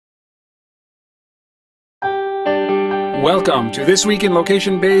Welcome to This Week in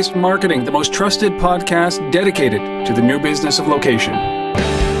Location-Based Marketing, the most trusted podcast dedicated to the new business of location.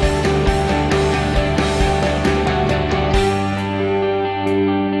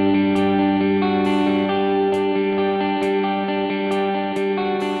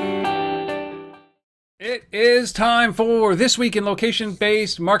 It is time for This Week in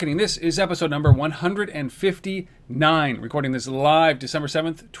Location-Based Marketing. This is episode number 159. Recording this live December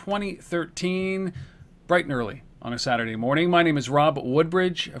 7th, 2013, bright and early on a Saturday morning. My name is Rob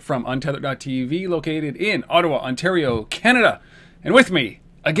Woodbridge from Untethered.tv, located in Ottawa, Ontario, Canada. And with me,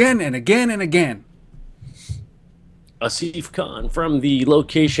 again and again and again, Asif Khan from the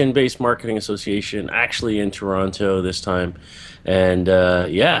Location-Based Marketing Association, actually in Toronto this time. And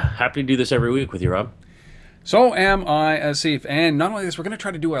happy to do this every week with you, Rob. So am I, Asif. And not only this, we're going to try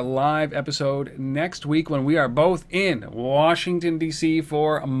to do a live episode next week when we are both in Washington, D.C.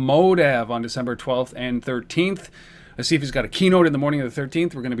 for MoDev on December 12th and 13th. Asif has got a keynote in the morning of the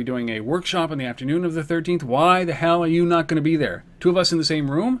 13th. We're going to be doing a workshop in the afternoon of the 13th. Why the hell are you not going to be there? Two of us in the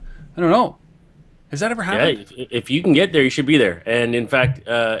same room? I don't know. Has that ever happened? Yeah, if you can get there, you should be there. And in fact,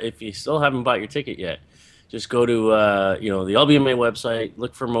 if you still haven't bought your ticket yet, just go to the LBMA website,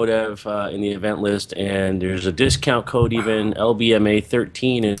 look for MoDev in the event list, and there's a discount code even.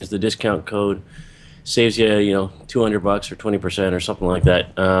 LBMA13 is the discount code. Saves you, $200 or 20% or something like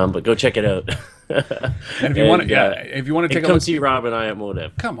that. But go check it out. And if you want to take a come look, see Rob and I at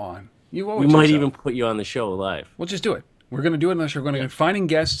MoDev. come on. We might even put you on the show live. We'll just do it. We're going to do it unless you're going to be finding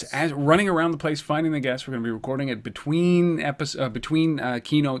guests, as running around the place, finding the guests. We're going to be recording it between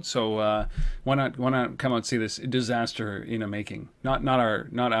keynotes. So why not come out and see this disaster in a making? Not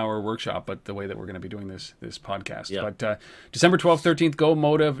our workshop, but the way that we're going to be doing this podcast. Yeah. But December 12th, 13th, go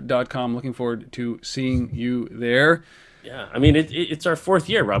modev.com. Looking forward to seeing you there. Yeah, I mean, it's our fourth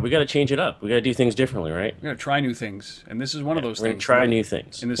year, Rob. We got to change it up. We got to do things differently, right? We're going to try new things, and this is one of those We're things. going to try new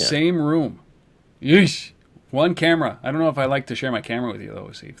things in the same room. Yeesh. One camera. I don't know if I like to share my camera with you,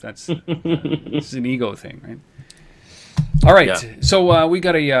 though, Steve. This is an ego thing, right? All right. Yeah. So we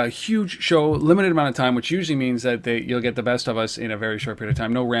got a huge show, limited amount of time, which usually means that you'll get the best of us in a very short period of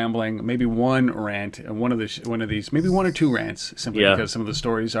time. No rambling. Maybe one rant, and one of these, maybe one or two rants, simply because some of the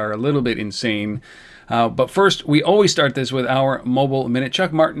stories are a little bit insane. But first, we always start this with our Mobile Minute.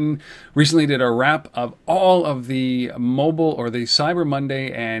 Chuck Martin recently did a wrap of all of the mobile or the Cyber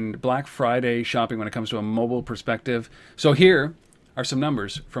Monday and Black Friday shopping when it comes to a mobile perspective. So here are some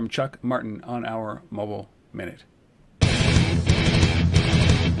numbers from Chuck Martin on our Mobile Minute.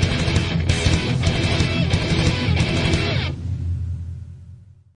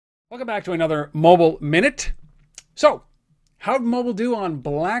 Welcome back to another Mobile Minute. So, how'd mobile do on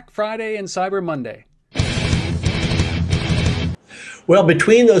Black Friday and Cyber Monday? Well,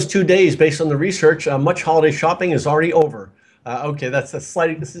 between those 2 days, based on the research, much holiday shopping is already over. Okay, that's a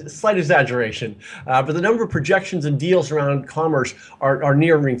slight exaggeration. But the number of projections and deals around commerce are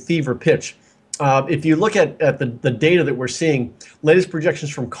nearing fever pitch. If you look at the data that we're seeing, latest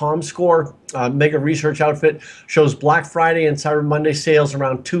projections from ComScore, mega research outfit, shows Black Friday and Cyber Monday sales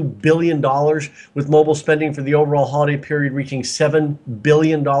around $2 billion, with mobile spending for the overall holiday period reaching $7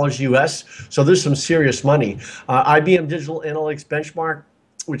 billion US. So there's some serious money. IBM Digital Analytics Benchmark,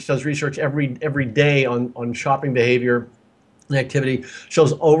 which does research every day on shopping behavior activity,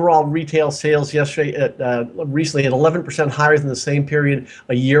 shows overall retail sales yesterday recently at 11% higher than the same period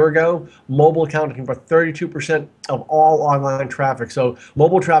a year ago. Mobile accounting for 32% of all online traffic. So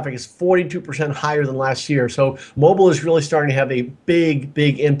mobile traffic is 42% higher than last year. So mobile is really starting to have a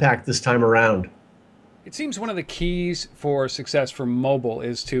big impact this time around. It seems one of the keys for success for mobile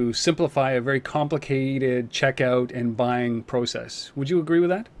is to simplify a very complicated checkout and buying process. Would you agree with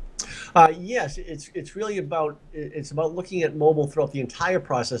that? Yes, it's really about looking at mobile throughout the entire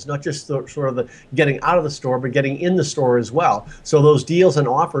process, not just the getting out of the store, but getting in the store as well. So those deals and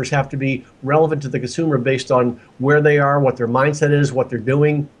offers have to be relevant to the consumer based on where they are, what their mindset is, what they're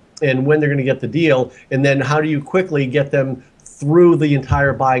doing, and when they're going to get the deal. And then how do you quickly get them through the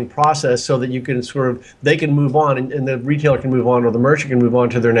entire buying process so that you can they can move on and the retailer can move on or the merchant can move on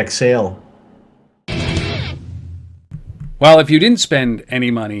to their next sale. Well, if you didn't spend any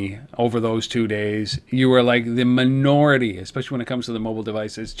money over those 2 days, you were like the minority, especially when it comes to the mobile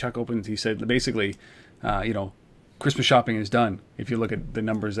devices. Chuck opens, he said, basically, Christmas shopping is done. If you look at the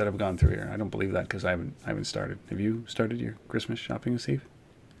numbers that have gone through here, I don't believe that because I haven't started. Have you started your Christmas shopping, Steve?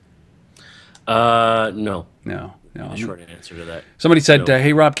 No. No. The short answer to that. Somebody said,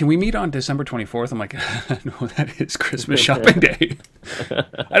 hey, Rob, can we meet on December 24th? I'm like, no, that is Christmas shopping day.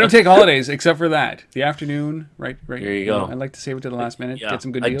 I don't take holidays except for that. The afternoon, right? There you go. I like to save it to the last minute, get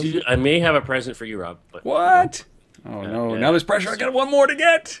some good deals. I may have a present for you, Rob. But what? Oh no! Now there's pressure. I got one more to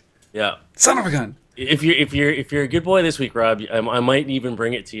get. Yeah. Son of a gun. If you're a good boy this week, Rob, I might even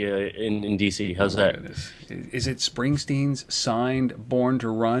bring it to you in DC. How's that? Goodness. Is it Springsteen's signed "Born to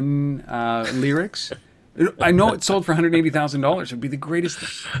Run" lyrics? I know it sold for $180,000. It'd be the greatest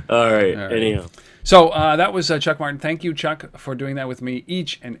thing. All right. Anyhow. So that was Chuck Martin. Thank you, Chuck, for doing that with me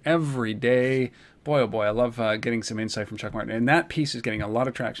each and every day. Boy, oh boy, I love getting some insight from Chuck Martin. And that piece is getting a lot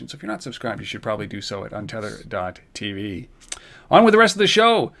of traction. So if you're not subscribed, you should probably do so at untether.tv. On with the rest of the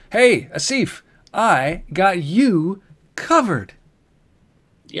show. Hey, Asif, I got you covered.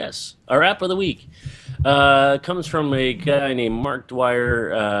 Yes. Our app of the week comes from a guy named Mark Dwyer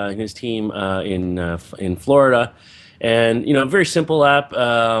and his team in Florida. And, very simple app,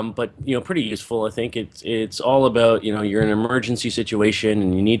 but, pretty useful. I think it's all about, you're in an emergency situation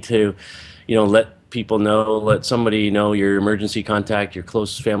and you need to, let people know, let somebody know, your emergency contact, your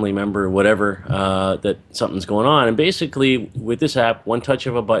close family member, whatever, that something's going on. And basically, with this app, one touch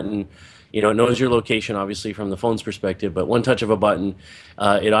of a button, it knows your location, obviously, from the phone's perspective, but one touch of a button,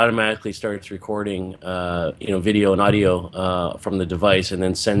 it automatically starts recording, video and audio from the device, and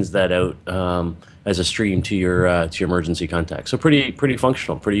then sends that out as a stream to your emergency contact. So pretty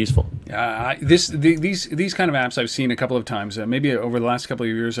functional, pretty useful. These kind of apps I've seen a couple of times. Maybe over the last couple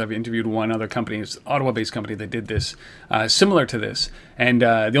of years, I've interviewed one other company, it's an Ottawa-based company that did this, similar to this. And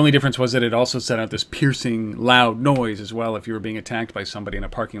the only difference was that it also sent out this piercing, loud noise as well if you were being attacked by somebody in a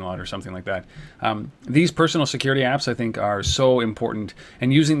parking lot or something like that. These personal security apps, I think, are so important.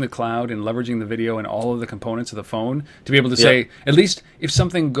 And using the cloud and leveraging the video and all of the components of the phone to be able to say, at least if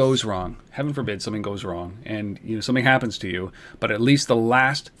something goes wrong, heaven forbid something goes wrong and something happens to you, but at least the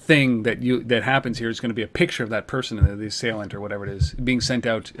last thing that happens here is going to be a picture of that person and the assailant or whatever it is being sent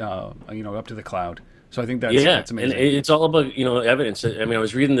out up to the cloud. So I think that's amazing. And it's all about evidence. I mean, I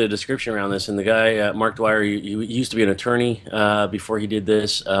was reading the description around this, and the guy Mark Dwyer, he used to be an attorney before he did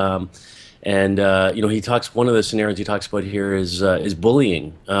this. And he talks. One of the scenarios he talks about here is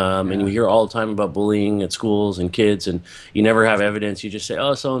bullying. And we hear all the time about bullying at schools and kids, and you never have evidence. You just say,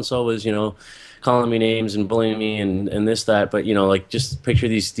 "Oh, so and so was calling me names and bullying me and this that." But just picture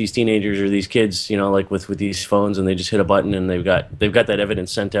these teenagers or these kids, with these phones, and they just hit a button and they've got that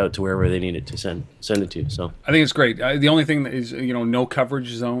evidence sent out to wherever they need it to send it to. So I think it's great. The only thing is no coverage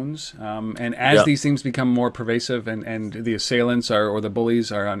zones, and as these things become more pervasive and the assailants or the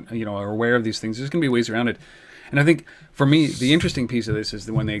bullies are aware of these things, there's going to be ways around it. And I think for me, the interesting piece of this is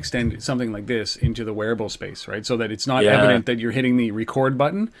when they extend something like this into the wearable space, right? So that it's not evident that you're hitting the record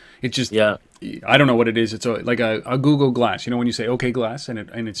button. It's just, I don't know what it is. It's like a Google Glass. When you say "Okay, Glass" and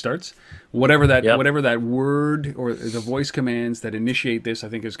it starts, whatever that word or the voice commands that initiate this, I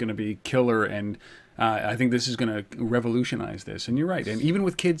think is going to be killer. And I think this is going to revolutionize this. And you're right. And even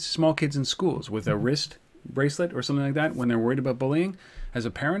with small kids in schools with a wrist bracelet or something like that, when they're worried about bullying, as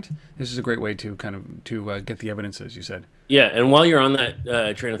a parent, this is a great way to get the evidence, as you said. Yeah, and while you're on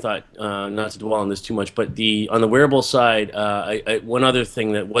that train of thought, not to dwell on this too much, but on the wearable side, one other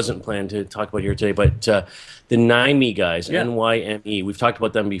thing that wasn't planned to talk about here today, but the NYME guys, NYME, we've talked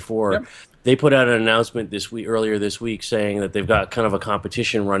about them before. Yep. They put out an announcement earlier this week saying that they've got kind of a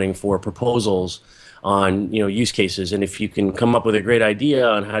competition running for proposals on use cases, and if you can come up with a great idea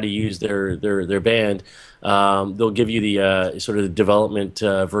on how to use their band, they'll give you the sort of the development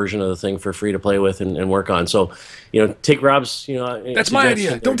version of the thing for free to play with and work on. So, take Rob's. That's my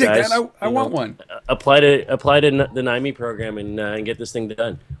idea. Don't take that. I want one. Apply to the NYME program and get this thing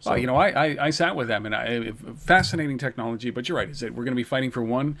done. So. Well, I sat with them and fascinating technology. But you're right. Is that we're going to be fighting for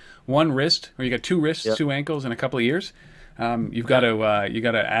one wrist, or you got two wrists, two ankles in a couple of years. You've got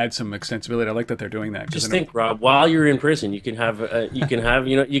to add some extensibility. I like that they're doing that. Just think, Rob, while you're in prison, you can have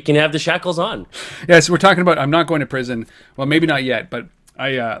the shackles on. Yes, we're talking about. I'm not going to prison. Well, maybe not yet, but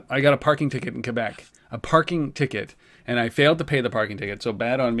I got a parking ticket in Quebec. A parking ticket, and I failed to pay the parking ticket. So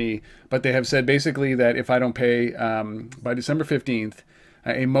bad on me. But they have said basically that if I don't pay by December 15th.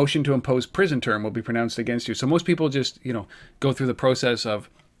 A motion to impose prison term will be pronounced against you. So most people just go through the process of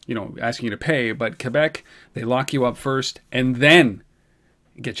asking you to pay, but Quebec, they lock you up first and then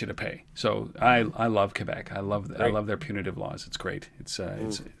get you to pay. So I love Quebec. I love their punitive laws. It's great. It's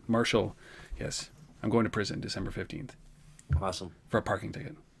Marshall. Yes, I'm going to prison December 15th. Awesome. For a parking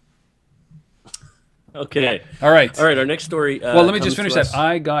ticket. Okay. All right. Our next story. Well, let me just finish that.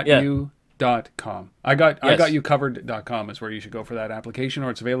 IGotYou.com. IGotYouCovered.com is where you should go for that application,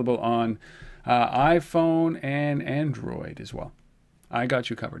 or it's available on iPhone and Android as well.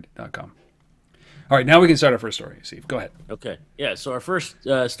 IGotYouCovered.com. All right, now we can start our first story. Steve, go ahead. Okay. Yeah. So our first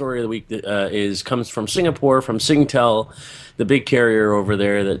story of the week comes from Singapore, from Singtel, the big carrier over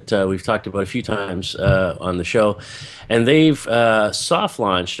there that we've talked about a few times on the show, and they've soft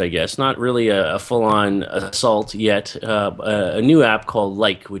launched, I guess, not really a full-on assault yet, a new app called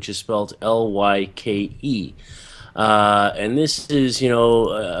Like, which is spelled Lyke. And this is,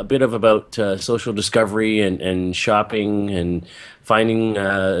 a bit of about social discovery and shopping and finding,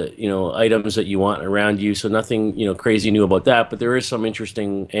 items that you want around you. So nothing, crazy new about that, but there is some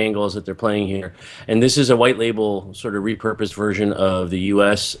interesting angles that they're playing here. And this is a white label sort of repurposed version of the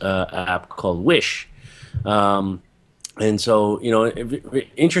US app called Wish. And so,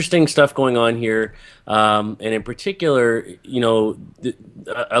 interesting stuff going on here. And in particular,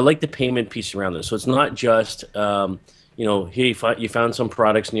 I like the payment piece around this. So it's not just, hey, you found some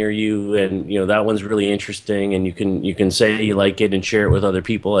products near you, and that one's really interesting, and you can say you like it and share it with other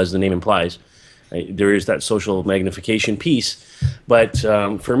people, as the name implies. There is that social magnification piece. But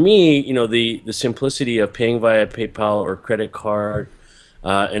for me, the simplicity of paying via PayPal or credit card.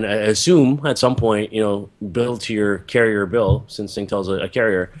 And I assume at some point, bill to your carrier bill, since Singtel's a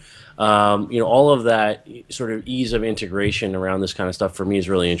carrier, all of that sort of ease of integration around this kind of stuff for me is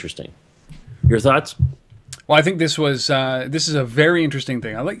really interesting. Your thoughts? Well, I think this is a very interesting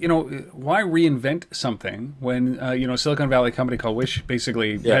thing. I like, why reinvent something when, Silicon Valley company called Wish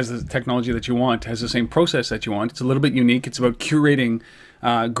basically has the technology that you want, has the same process that you want. It's a little bit unique. It's about curating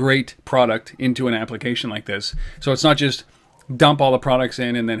great product into an application like this. So it's not just dump all the products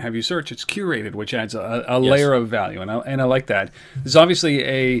in and then have you search. It's curated, which adds a layer of value, and I like that. There's obviously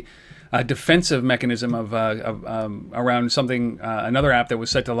a defensive mechanism of around something, another app that was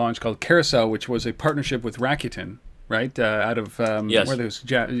set to launch called Carousel, which was a partnership with Rakuten, right? Out of where there's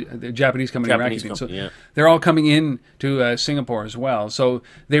the Japanese company Rakuten. So they're all coming in to Singapore as well. So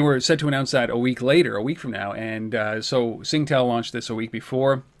they were set to announce that a week from now, and so Singtel launched this a week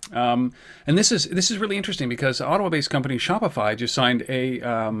before. And this is really interesting because Ottawa-based company Shopify just signed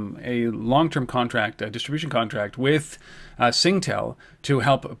a long-term contract, a distribution contract with Singtel to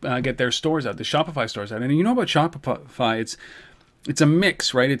help get their stores out, the Shopify stores out. And about Shopify, it's a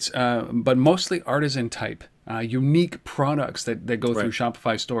mix, right? It's but mostly artisan type, unique products that go through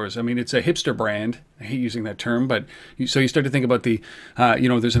Shopify stores. I mean, it's a hipster brand. I hate using that term, but so you start to think about the,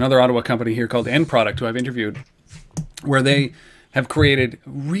 there's another Ottawa company here called End Product who I've interviewed, where they have created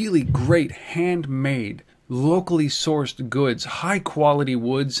really great handmade, locally sourced goods, high quality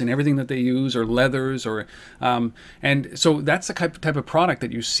woods, and everything that they use, or leathers, or and so that's the type of product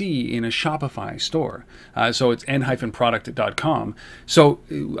that you see in a Shopify store. So it's n-product.com. So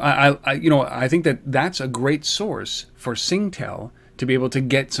I think that's a great source for Singtel to be able to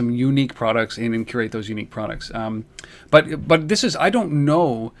get some unique products in and curate those unique products. But this is, I don't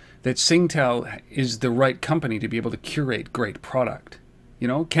know that Singtel is the right company to be able to curate great product.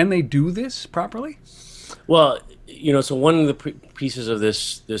 Can they do this properly? Well, so one of the pieces of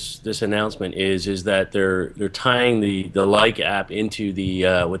this announcement is that they're tying the Like app into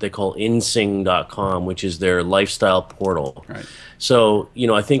the what they call insing.com, which is their lifestyle portal. Right. So,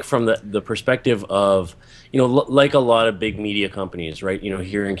 I think from the perspective of, like a lot of big media companies, right?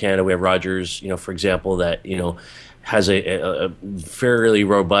 Here in Canada we have Rogers, for example, that, has a fairly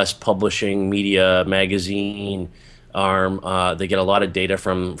robust publishing media magazine arm. They get a lot of data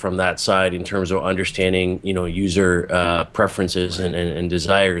from that side in terms of understanding, user preferences and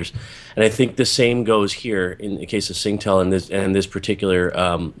desires. And I think the same goes here in the case of Singtel and this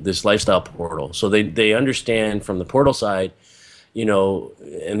particular this lifestyle portal. So they understand from the portal side, and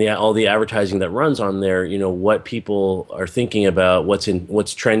all the advertising that runs on there, what people are thinking about,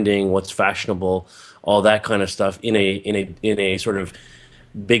 what's trending, what's fashionable, all that kind of stuff in a sort of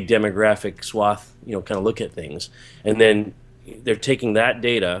big demographic swath, kind of look at things. And then they're taking that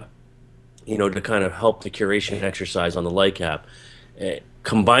data, to kind of help the curation exercise on the Like app,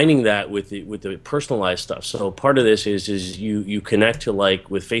 combining that with the personalized stuff. So part of this is you connect to Like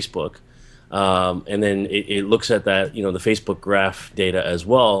with Facebook, and then it looks at that, the Facebook graph data as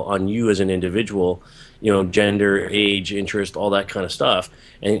well on you as an individual, gender, age, interest, all that kind of stuff.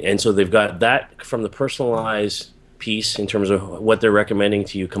 And so they've got that from the personalized piece in terms of what they're recommending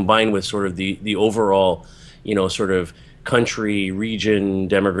to you, combined with sort of the overall, sort of country, region,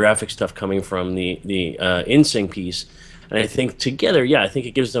 demographic stuff coming from the InSync piece. And I think together, I think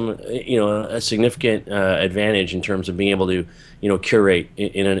it gives them, a significant advantage in terms of being able to, curate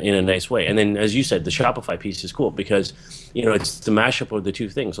in a nice way. And then, as you said, the Shopify piece is cool because, it's the mashup of the two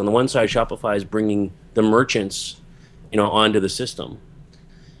things. On the one side, Shopify is bringing the merchants, onto the system.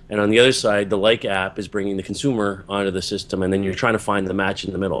 And on the other side, the Like app is bringing the consumer onto the system, and then you're trying to find the match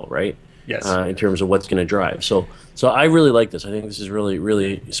in the middle, right? Yes. In terms of what's going to drive. So I really like this. I think this is really,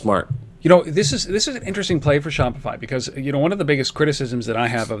 really smart. This is an interesting play for Shopify because, one of the biggest criticisms that I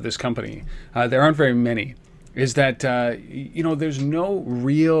have of this company, there aren't very many, is that, there's no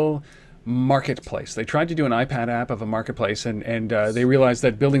real marketplace. They tried to do an iPad app of a marketplace, and they realized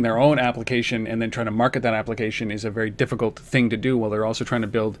that building their own application and then trying to market that application is a very difficult thing to do while they're also trying to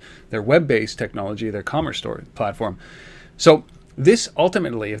build their web-based technology, their commerce store platform. So this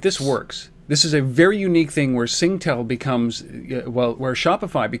ultimately, if this works, this is a very unique thing where Singtel becomes, where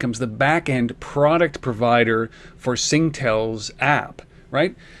Shopify becomes the back-end product provider for Singtel's app,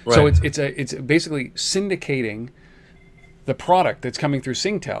 right? So it's basically syndicating the product that's coming through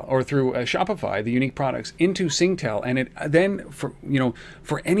Singtel or through Shopify, the unique products, into Singtel, and it then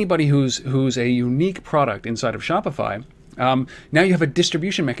for anybody who's a unique product inside of Shopify. Now you have a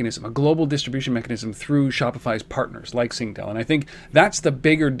distribution mechanism, a global distribution mechanism through Shopify's partners like Singtel. And I think that's the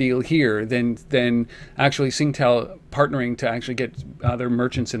bigger deal here than actually Singtel partnering to actually get other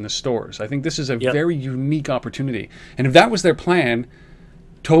merchants in the stores. I think this is a very unique opportunity. And if that was their plan,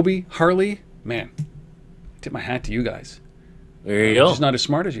 Toby, Harley, man, tip my hat to you guys. There you go. Just not as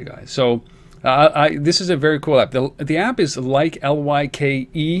smart as you guys. So this is a very cool app. The app is like Lyke.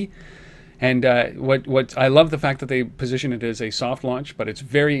 And what I love the fact that they position it as a soft launch, but it's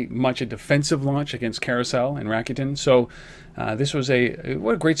very much a defensive launch against Carousel and Rakuten. So this was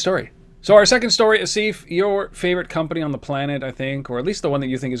what a great story. So our second story, Asif, your favorite company on the planet, I think, or at least the one that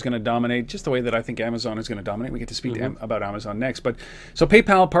you think is going to dominate, just the way that I think Amazon is going to dominate. We get to speak about Amazon next. But so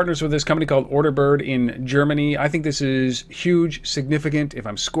PayPal partners with this company called Orderbird in Germany. I think this is huge, significant. If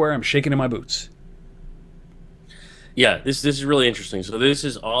I'm Square, I'm shaking in my boots. Yeah, this is really interesting. So this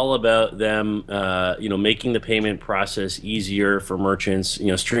is all about them, making the payment process easier for merchants,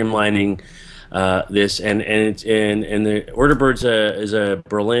 streamlining this, and the Orderbird's is a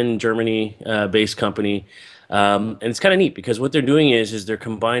Berlin, Germany based company, and it's kind of neat because what they're doing is they're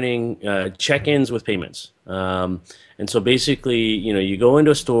combining check-ins with payments, and so basically, you go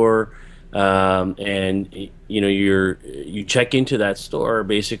into a store. And you check into that store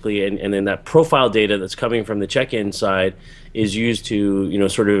basically, and then that profile data that's coming from the check-in side is used to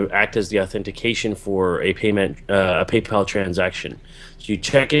sort of act as the authentication for a payment, a PayPal transaction. So you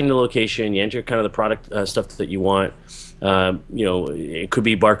check in the location, you enter kind of the product stuff that you want. It could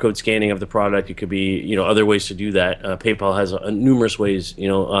be barcode scanning of the product. It could be other ways to do that. PayPal has numerous ways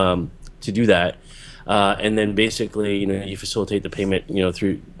to do that. And then basically, you facilitate the payment,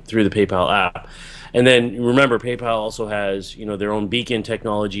 through the PayPal app. And then remember, PayPal also has, their own beacon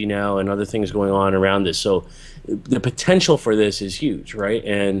technology now and other things going on around this. So the potential for this is huge, right?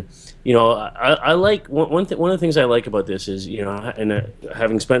 And, I like one of the things I like about this is,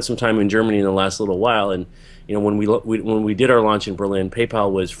 having spent some time in Germany in the last little while, and when we did our launch in Berlin,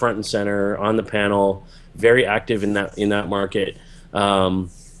 PayPal was front and center on the panel, very active in that market. And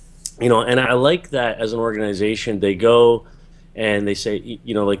I like that as an organization, they go and they say,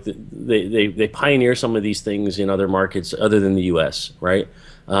 they pioneer some of these things in other markets other than the U.S., right?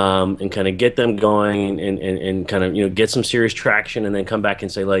 And kind of get them going and kind of, get some serious traction and then come back and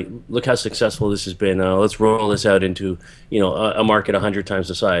say, like, look how successful this has been. Let's roll this out into, a market 100 times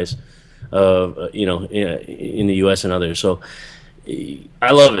the size of, in the U.S. and others. So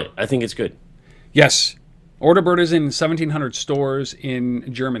I love it. I think it's good. Yes. Orderbird is in 1,700 stores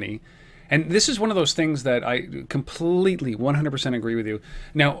in Germany. And this is one of those things that I completely 100% agree with you.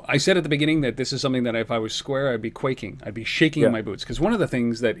 Now, I said at the beginning that this is something that if I was Square, I'd be quaking. I'd be shaking in my boots. Because one of the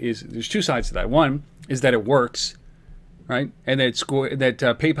things there's two sides to that. One is that it works, right? And that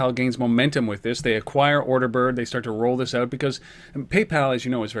PayPal gains momentum with this. They acquire Orderbird. They start to roll this out because PayPal, as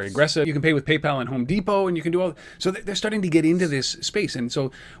you know, is very aggressive. You can pay with PayPal and Home Depot, and you can do all. So they're starting to get into this space. And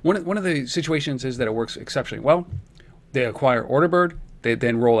so one of the situations is that it works exceptionally well. They acquire Orderbird. They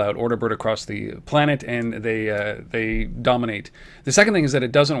then roll out Orderbird across the planet, and they dominate. The second thing is that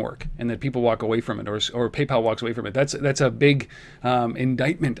it doesn't work, and that people walk away from it, or PayPal walks away from it. That's a big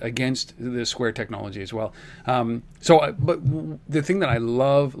indictment against the Square technology as well. But the thing that I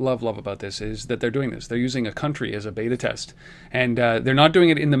love about this is that they're doing this. They're using a country as a beta test, and they're not doing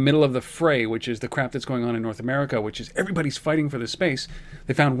it in the middle of the fray, which is the crap that's going on in North America, which is everybody's fighting for this space.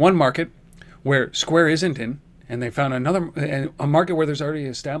 They found one market where Square isn't in. And they found a market where there's already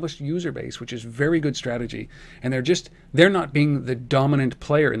established user base, which is very good strategy. And they're not being the dominant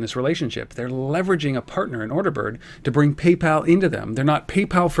player in this relationship. They're leveraging a partner in Orderbird to bring PayPal into them. They're not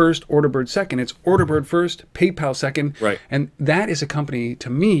PayPal first, Orderbird second. It's Orderbird first, PayPal second. Right. And that is a company, to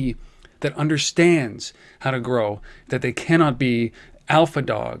me, that understands how to grow, that they cannot be alpha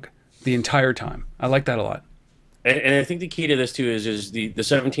dog the entire time. I like that a lot. And I think the key to this too is the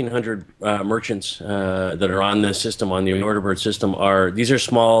 1,700 merchants that are on this system, on the Orderbird system, these are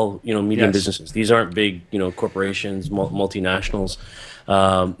small, medium Yes. businesses. These aren't big, corporations, multinationals.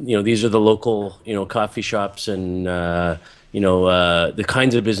 These are the local, coffee shops and the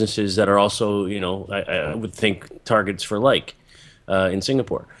kinds of businesses that are also, I would think targets for in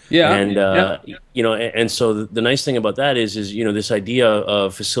Singapore. Yeah, And yeah. and so the nice thing about that is this idea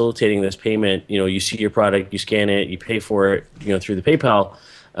of facilitating this payment. You see your product, you scan it, you pay for it, through the PayPal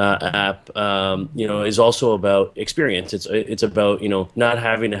app. Is also about experience. It's about not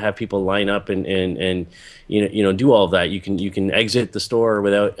having to have people line up and do all of that. You can exit the store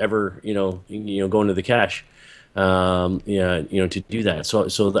without ever going to the cash. To do that.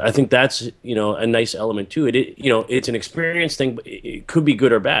 So I think that's a nice element to it. It's an experience thing, but it could be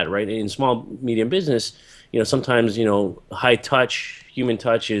good or bad, right? In small medium business, sometimes high touch, human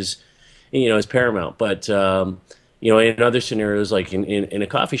touch is paramount. But in other scenarios, like in a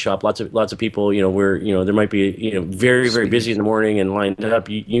coffee shop, lots of people, where there might be very busy in the morning and lined up.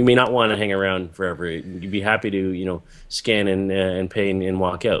 You may not want to hang around forever. You'd be happy to scan and pay and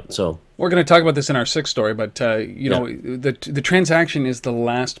walk out. So. We're going to talk about this in our sixth story, but the transaction is the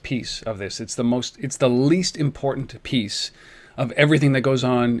last piece of this. It's the least important piece of everything that goes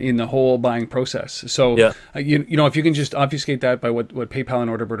on in the whole buying process. So, if you can just obfuscate that by what PayPal and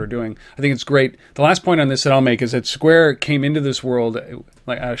Orderbird are doing, I think it's great. The last point on this that I'll make is that Square came into this world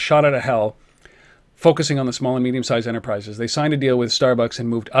like a shot out of hell, focusing on the small and medium-sized enterprises. They signed a deal with Starbucks and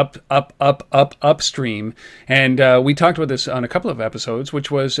moved upstream. And we talked about this on a couple of episodes, which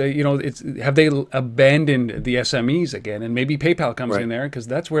was, have they abandoned the SMEs again? And maybe PayPal comes in there because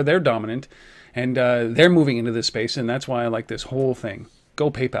that's where they're dominant. And they're moving into this space, and that's why I like this whole thing. Go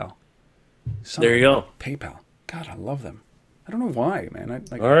PayPal. There you go. PayPal. God, I love them. I don't know why, man.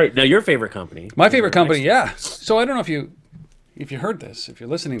 All right. Now, your favorite company. My favorite company, yeah. So I don't know if you heard this, if you're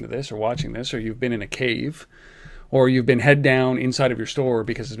listening to this or watching this, or you've been in a cave, or you've been head down inside of your store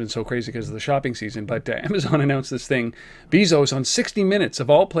because it's been so crazy because of the shopping season. But Amazon announced this thing. Bezos on 60 Minutes, of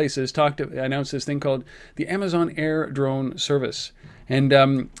all places, announced this thing called the Amazon Air Drone Service. And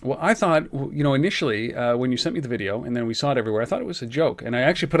I thought, initially when you sent me the video and then we saw it everywhere, I thought it was a joke. And I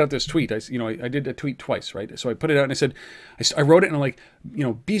actually put out this tweet. I did a tweet twice, right? So I put it out and I said, I wrote it and I'm like,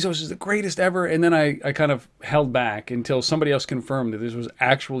 Bezos is the greatest ever. And then I kind of held back until somebody else confirmed that this was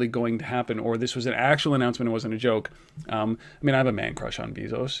actually going to happen, or this was an actual announcement. It wasn't a joke. I have a man crush on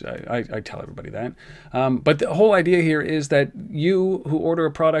Bezos. I tell everybody that. But the whole idea here is that you who order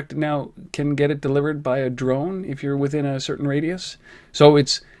a product now can get it delivered by a drone if you're within a certain radius. So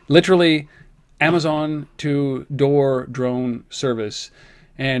it's literally Amazon to door drone service.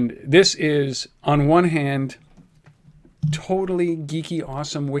 And this is, on one hand, totally geeky,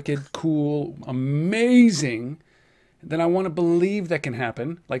 awesome, wicked, cool, amazing. Then I want to believe that can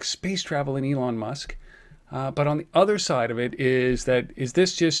happen, like space travel in Elon Musk. But on the other side of it is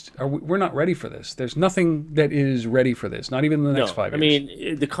this just, we're not ready for this. There's nothing that is ready for this, not even in the next 5 years. I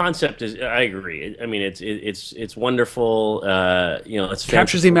mean, the concept is, I agree. I mean, it's wonderful. It's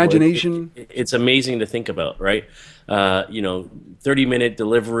captures the imagination. It's amazing to think about, right? 30-minute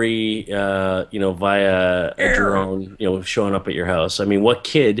delivery, via a drone, showing up at your house. I mean, what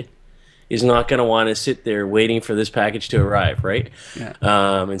kid is not going to want to sit there waiting for this package to arrive, right? Yeah.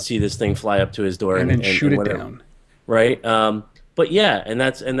 And see this thing fly up to his door and then shoot it down, right? But yeah, and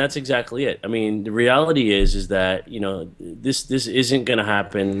that's exactly it. I mean, the reality is that this isn't going to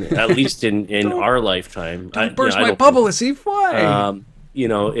happen, at least in our lifetime. Don't burst my bubble, Asif. Why?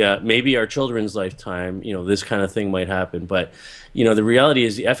 Maybe our children's lifetime, this kind of thing might happen. But, the reality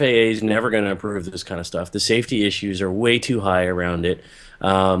is the FAA is never going to approve this kind of stuff. The safety issues are way too high around it.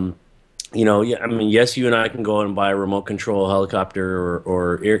 Yes, you and I can go out and buy a remote control helicopter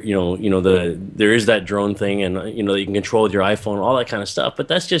or there is that drone thing, and you can control with your iPhone, all that kind of stuff. But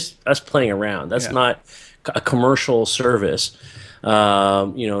that's just us playing around. That's not a commercial service.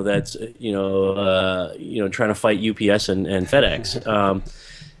 That's trying to fight UPS and FedEx.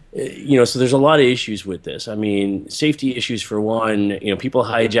 So there's a lot of issues with this. I mean, safety issues for one. People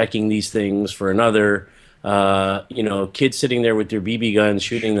hijacking these things for another. Kids sitting there with their BB guns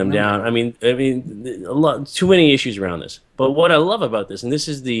shooting them down. I mean, too many issues around this. But what I love about this, and this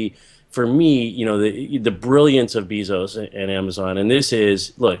is for me, the brilliance of Bezos and Amazon, and this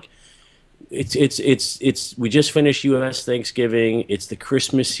is, look, it's we just finished U.S. Thanksgiving. It's the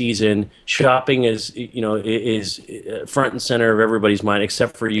Christmas season. Shopping is front and center of everybody's mind,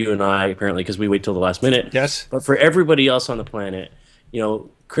 except for you and I, apparently, because we wait till the last minute. Yes. But for everybody else on the planet,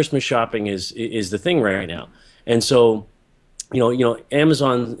 Christmas shopping is the thing right now. And so,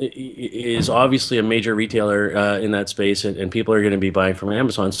 Amazon is obviously a major retailer in that space, and people are going to be buying from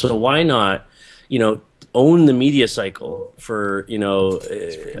Amazon. So why not, you know, own the media cycle for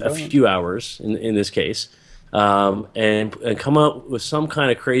a few hours in this case, and come up with some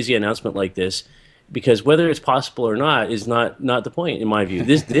kind of crazy announcement like this. Because whether it's possible or not is not the point in my view.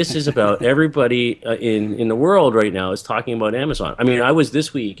 This is about everybody in the world right now is talking about Amazon. I mean, I was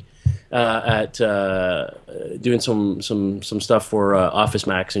this week at doing some stuff for Office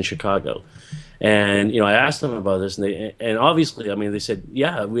Max in Chicago, and I asked them about this, and obviously, I mean, they said,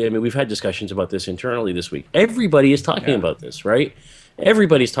 yeah, we've had discussions about this internally this week. Everybody is talking about this, right?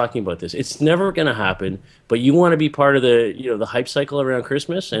 Everybody's talking about this. It's never going to happen, but you want to be part of the hype cycle around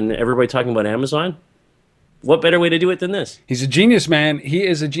Christmas and everybody talking about Amazon? What better way to do it than this? He's a genius, man. He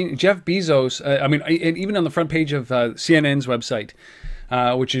is a genius. Jeff Bezos, even on the front page of CNN's website,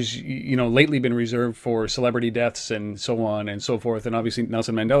 which is, lately been reserved for celebrity deaths and so on and so forth, and obviously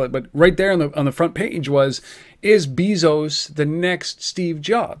Nelson Mandela. But right there on the front page is Bezos the next Steve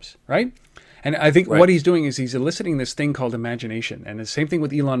Jobs, right? And I think what he's doing is he's eliciting this thing called imagination. And the same thing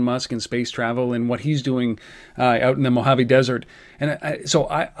with Elon Musk and space travel and what he's doing out in the Mojave Desert. And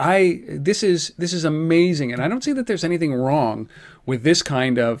this is amazing. And I don't see that there's anything wrong with this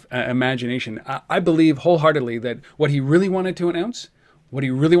kind of imagination. I believe wholeheartedly that what he really wanted to announce, what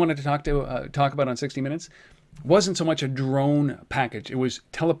he really wanted to talk about on 60 Minutes, wasn't so much a drone package. It was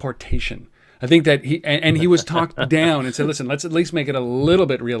teleportation. I think that he was talked down and said, listen, let's at least make it a little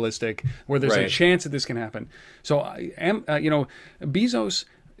bit realistic where there's a chance that this can happen. So, Bezos,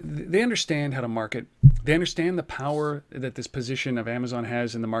 they understand how to market. They understand the power that this position of Amazon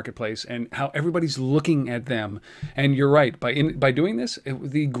has in the marketplace and how everybody's looking at them. And you're right. By doing this, it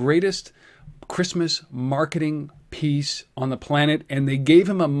was the greatest Christmas marketing piece on the planet. And they gave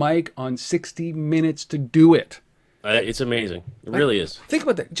him a mic on 60 Minutes to do it. It's amazing. It really is. Think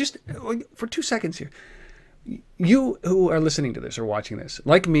about that. Just for 2 seconds here. You who are listening to this or watching this,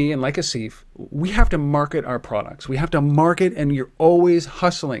 like me and like Asif, we have to market our products. We have to market, and you're always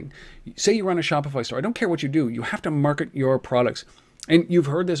hustling. Say you run a Shopify store. I don't care what you do. You have to market your products. And you've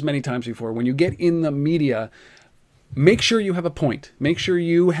heard this many times before. When you get in the media, make sure you have a point. Make sure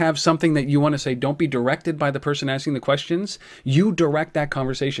you have something that you want to say. Don't be directed by the person asking the questions. You direct that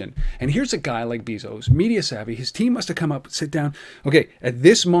conversation. And here's a guy like Bezos, media savvy. His team must have come up, sit down. Okay, at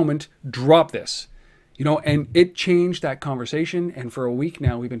this moment, drop this. And it changed that conversation. And for a week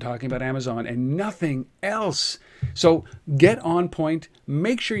now, we've been talking about Amazon and nothing else. So get on point.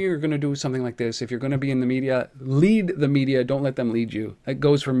 Make sure you're going to do something like this. If you're going to be in the media, lead the media. Don't let them lead you. That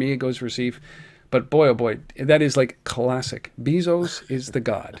goes for me. It goes for Steve. But boy, oh boy, that is like classic. Bezos is the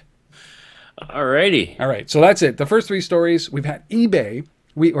god. Alrighty. All right, so that's it. The first three stories, we've had eBay,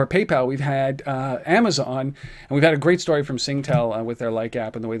 or PayPal, we've had Amazon, and we've had a great story from Singtel with their Like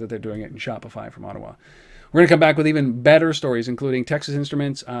app and the way that they're doing it in Shopify from Ottawa. We're going to come back with even better stories, including Texas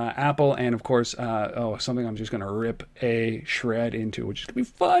Instruments, Apple, and of course, something I'm just going to rip a shred into, which is going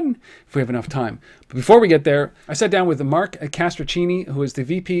to be fun if we have enough time. But before we get there, I sat down with Mark Castrocini, who is the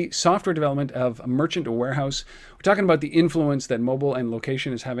VP Software Development of Merchant Warehouse. We're talking about the influence that mobile and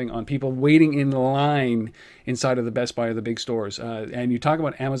location is having on people waiting in line inside of the Best Buy or the big stores. And you talk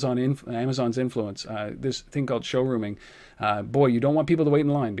about Amazon's influence, this thing called showrooming. Boy, you don't want people to wait in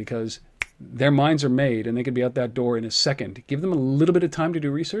line because their minds are made and they could be out that door in a second. Give them a little bit of time to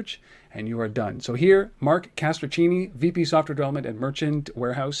do research and you are done. So here, Mark Castrocini, VP Software Development at Merchant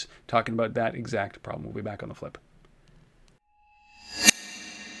Warehouse, talking about that exact problem. We'll be back on the flip.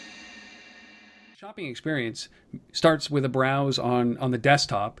 Shopping experience starts with a browse on the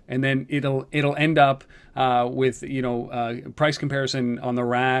desktop, and then it'll end up with price comparison on the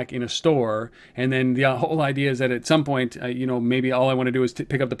rack in a store, and then the whole idea is that at some point maybe all I want to do is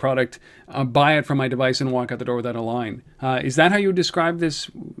pick up the product, buy it from my device, and walk out the door without a line. Is that how you would describe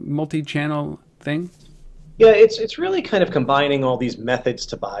this multi-channel thing? Yeah, it's really kind of combining all these methods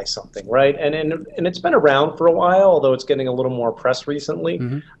to buy something, right? And it's been around for a while, although it's getting a little more press recently.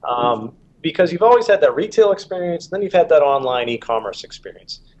 Mm-hmm. Because you've always had that retail experience, then you've had that online e-commerce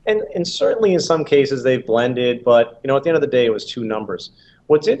experience. And certainly in some cases they've blended, but at the end of the day it was two numbers.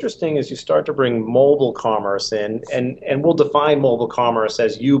 What's interesting is you start to bring mobile commerce in, and we'll define mobile commerce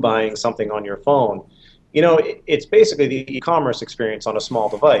as you buying something on your phone. It's basically the e-commerce experience on a small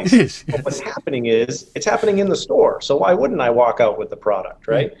device. Yes. But what's happening is it's happening in the store. So why wouldn't I walk out with the product,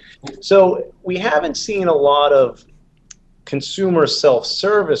 right? So we haven't seen a lot of consumer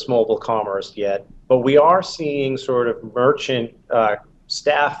self-service mobile commerce yet, but we are seeing sort of merchant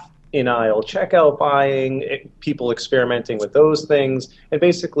staff in-aisle checkout buying, people experimenting with those things, and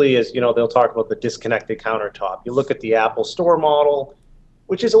basically, as you know, they'll talk about the disconnected countertop. You look at the Apple Store model,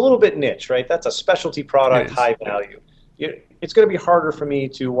 which is a little bit niche, right? That's a specialty product, high value. It's going to be harder for me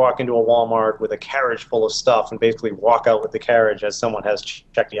to walk into a Walmart with a carriage full of stuff and basically walk out with the carriage as someone has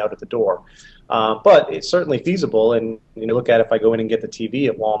checked me out at the door. But it's certainly feasible, and you know, look at if I go in and get the TV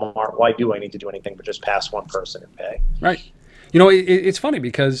at Walmart, why do I need to do anything but just pass one person and pay? Right. You know, it's funny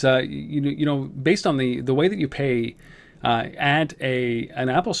because you know, based on the way that you pay at an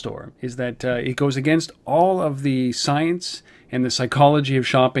Apple store, is that it goes against all of the science and the psychology of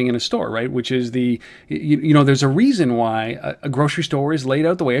shopping in a store, right? Which is you know, there's a reason why a grocery store is laid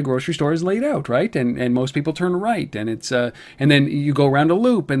out the way a grocery store is laid out, right? And most people turn right, and it's and then you go around a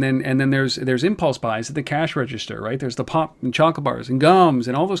loop, and then there's impulse buys at the cash register, right? There's the pop and chocolate bars and gums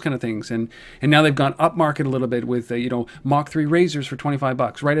and all those kind of things, and now they've gone upmarket a little bit with you know, Mach 3 razors for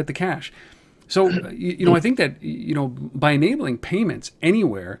 $25 right at the cash. So you know, I think that, you know, by enabling payments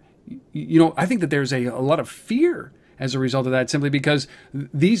anywhere, you know, I think that there's a lot of fear as a result of that, simply because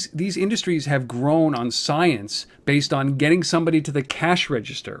these industries have grown on science based on getting somebody to the cash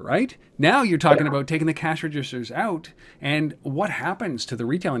register, right? Now you're talking about taking the cash registers out, and what happens to the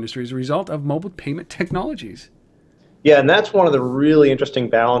retail industry as a result of mobile payment technologies. Yeah, and that's one of the really interesting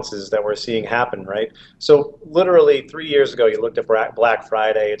balances that we're seeing happen, right? So literally 3 years ago, you looked at Black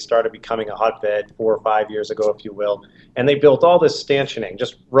Friday. It started becoming a hotbed 4 or 5 years ago, if you will. And they built all this stanchioning,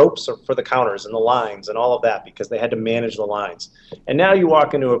 just ropes for the counters and the lines and all of that, because they had to manage the lines. And now you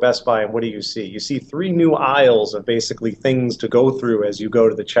walk into a Best Buy, and what do you see? You see 3 new aisles of basically things to go through as you go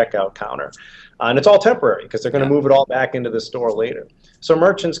to the checkout counter. And it's all temporary, because they're going to move it all back into the store later. So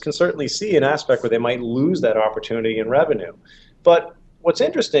merchants can certainly see an aspect where they might lose that opportunity in revenue. But what's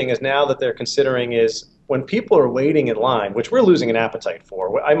interesting is now that they're considering is when people are waiting in line, which we're losing an appetite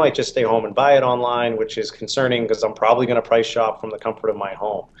for. I might just stay home and buy it online, which is concerning because I'm probably going to price shop from the comfort of my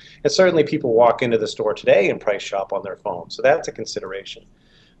home. And certainly people walk into the store today and price shop on their phone. So that's a consideration.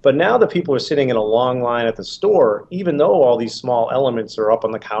 But now that people are sitting in a long line at the store, even though all these small elements are up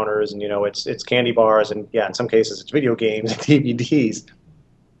on the counters, and you know, it's candy bars, and yeah, in some cases it's video games and DVDs,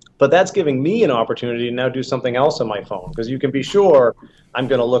 but that's giving me an opportunity to now do something else on my phone, because you can be sure I'm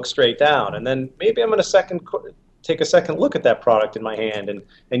going to look straight down, and then maybe I'm going to take a second look at that product in my hand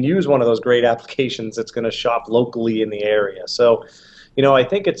and use one of those great applications that's going to shop locally in the area. So, you know, I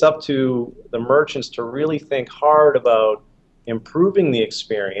think it's up to the merchants to really think hard about improving the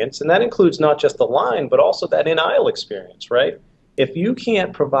experience, and that includes not just the line, but also that in-aisle experience, right? If you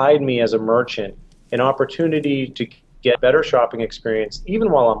can't provide me as a merchant an opportunity to get better shopping experience,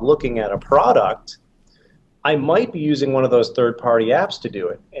 even while I'm looking at a product, I might be using one of those third-party apps to do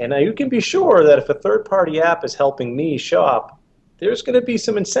it. And now you can be sure that if a third-party app is helping me shop, there's going to be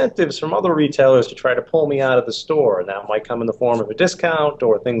some incentives from other retailers to try to pull me out of the store, and that might come in the form of a discount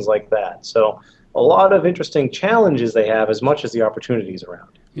or things like that. So a lot of interesting challenges they have as much as the opportunities around.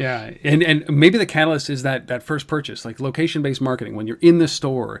 Yeah, and maybe the catalyst is that first purchase, like location-based marketing. When you're in the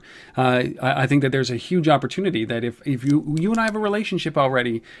store, I think that there's a huge opportunity that if you and I have a relationship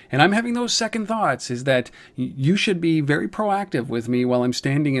already, and I'm having those second thoughts, is that you should be very proactive with me while I'm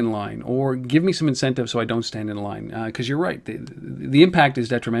standing in line, or give me some incentive so I don't stand in line. Because you're right, the impact is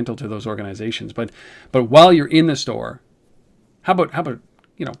detrimental to those organizations. But while you're in the store, how about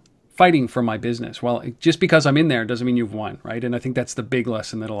you know, fighting for my business? Well, just because I'm in there doesn't mean you've won, right? And I think that's the big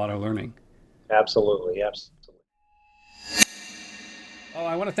lesson that a lot are learning. Absolutely, absolutely. Oh,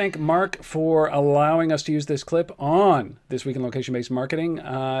 I want to thank Mark for allowing us to use this clip on This Week in Location-Based Marketing.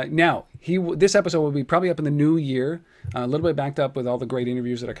 Now, this episode will be probably up in the new year, a little bit backed up with all the great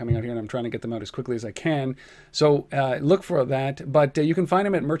interviews that are coming out here, and I'm trying to get them out as quickly as I can. So look for that. But you can find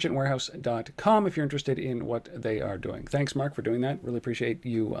them at merchantwarehouse.com if you're interested in what they are doing. Thanks, Mark, for doing that. Really appreciate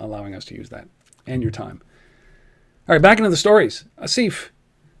you allowing us to use that and your time. All right, back into the stories. Asif,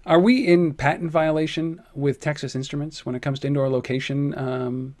 are we in patent violation with Texas Instruments when it comes to indoor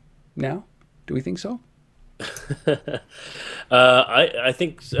location now? Do we think so? I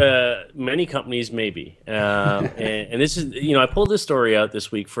think many companies maybe. And this is, you know, I pulled this story out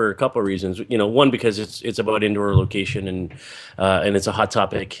this week for a couple of reasons. You know, one, because it's about indoor location, and it's a hot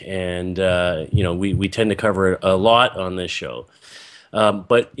topic, and you know, we tend to cover it a lot on this show.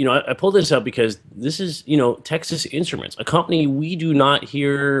 But, you know, I pulled this out because this is, you know, Texas Instruments, a company we do not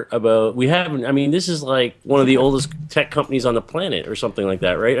hear about. We haven't, I mean, this is like one of the oldest tech companies on the planet or something like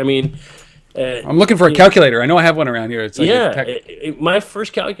that, right? I mean, I'm looking for a calculator. I know I have one around here. It's like my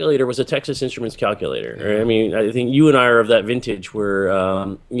first calculator was a Texas Instruments calculator. Right? I mean, I think you and I are of that vintage where,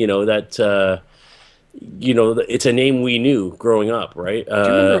 you know, that it's a name we knew growing up, right? Do you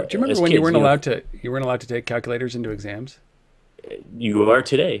remember As when kids, you weren't allowed to take calculators into exams? you are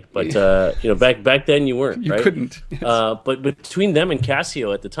today, but back then you weren't, You right? couldn't. Yes. But between them and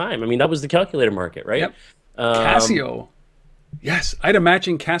Casio at the time, I mean, that was the calculator market, right? Yep. Um, Casio. Yes, I had a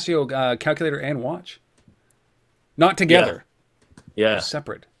matching Casio calculator and watch. Not together. yeah.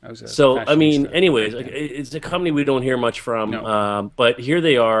 Separate. I was a So, I mean, fashionista. anyways, like, it's a company we don't hear much from, No. but here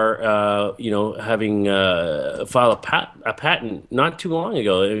they are, having filed a patent not too long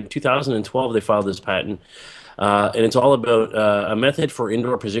ago. In 2012, they filed this patent, and it's all about a method for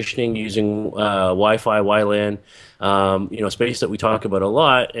indoor positioning using Wi-Fi, WLAN, space that we talk about a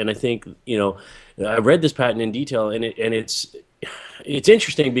lot. And I think, I read this patent in detail, and it's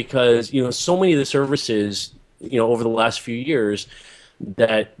interesting because so many of the services over the last few years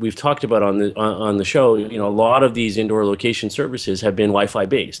that we've talked about on the show, a lot of these indoor location services have been Wi-Fi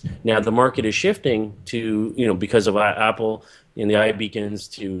based. Now the market is shifting to because of Apple and the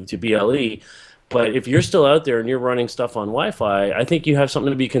iBeacons to BLE. But if you're still out there and you're running stuff on Wi-Fi, I think you have something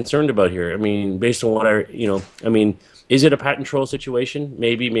to be concerned about here. I mean, based on what is it a patent troll situation?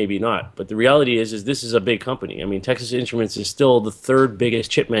 Maybe, maybe not. But the reality is this is a big company. I mean, Texas Instruments is still the third biggest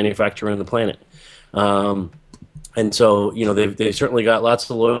chip manufacturer on the planet. And so, they've certainly got lots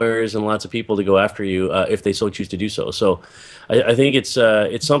of lawyers and lots of people to go after you if they so choose to do so. So I think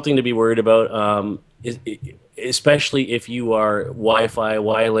it's something to be worried about, especially if you are Wi-Fi,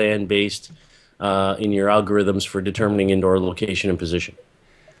 WLAN based in your algorithms for determining indoor location and position.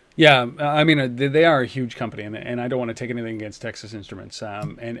 Yeah, I mean, they are a huge company, and I don't want to take anything against Texas Instruments.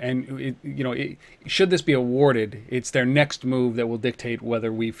 Should this be awarded, it's their next move that will dictate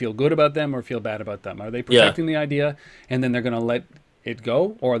whether we feel good about them or feel bad about them. Are they protecting the idea, and then they're going to let it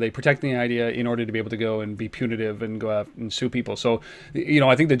go, or are they protecting the idea in order to be able to go and be punitive and go out and sue people? So,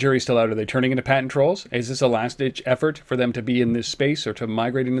 I think the jury's still out. Are they turning into patent trolls? Is this a last-ditch effort for them to be in this space or to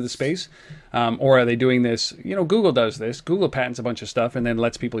migrate into the space? Or are they doing this? Google does this. Google patents a bunch of stuff and then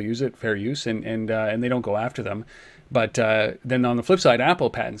lets people use it, fair use, and they don't go after them. But then on the flip side, Apple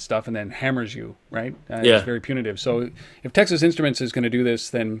patents stuff and then hammers you, right? It's very punitive. So if Texas Instruments is going to do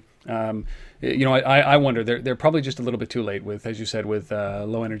this, then I wonder they're probably just a little bit too late with, as you said, with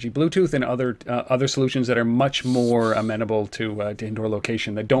low energy Bluetooth and other solutions that are much more amenable to indoor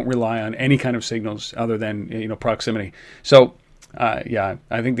location that don't rely on any kind of signals other than proximity. So I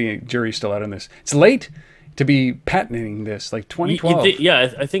think the jury's still out on this. It's late to be patenting this, like 2012.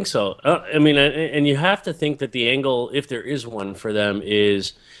 I think so. I mean, and you have to think that the angle, if there is one for them,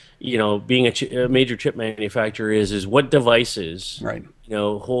 is, being a major chip manufacturer is what devices, right,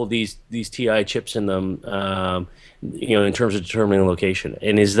 hold these TI chips in them, in terms of determining location.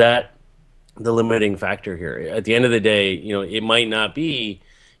 And is that the limiting factor here? At the end of the day, it might not be,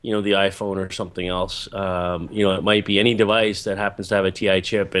 the iPhone or something else. It might be any device that happens to have a TI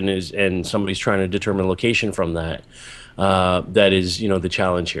chip and somebody's trying to determine location from that. That is, the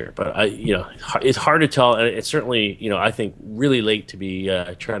challenge here. But it's hard to tell, and it's certainly, I think, really late to be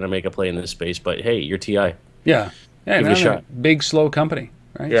trying to make a play in this space. But hey, you're TI. Yeah, give it a shot. Big, slow company,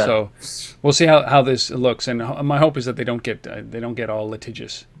 right? Yeah. So we'll see how this looks, and my hope is that they don't get all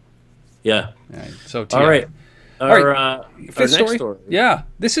litigious. Yeah. Right, so TI. All right. Our Fifth next story. Yeah,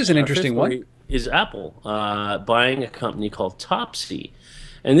 this is an interesting one. Is Apple buying a company called Topsy.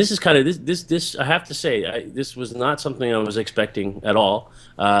 And this is kind of this. I have to say, this was not something I was expecting at all.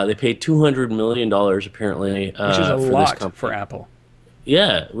 They paid $200 million apparently, which is a lot for Apple.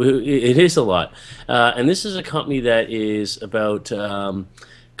 Yeah, it is a lot. And this is a company that is about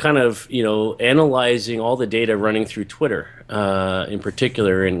kind of analyzing all the data running through Twitter in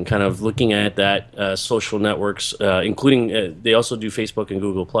particular, and kind of looking at that social networks, including they also do Facebook and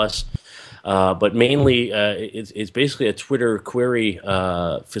Google Plus. But mainly, it's basically a Twitter query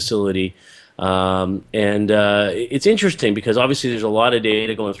facility, and it's interesting because obviously there's a lot of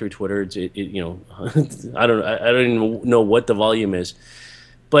data going through Twitter. I don't even know what the volume is,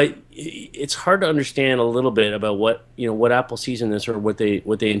 but it's hard to understand a little bit about what Apple sees in this or what they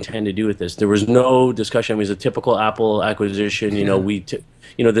intend to do with this. There was no discussion. I mean, it was a typical Apple acquisition.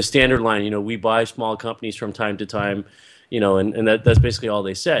 The standard line. We buy small companies from time to time. And that's basically all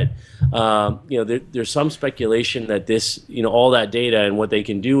they said. There's some speculation that this, all that data and what they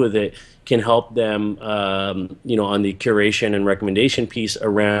can do with it can help them, on the curation and recommendation piece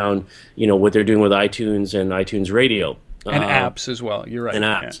around, what they're doing with iTunes and iTunes Radio. And apps as well. You're right. And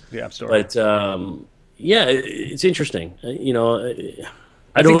apps. Yeah, the App Store. But, it's interesting.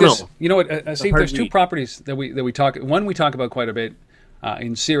 I think don't know. You know what, Steve, there's two properties that we talk. One we talk about quite a bit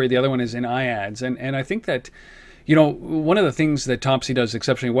in Siri. The other one is in iAds. And I think that, You know, one of the things that Topsy does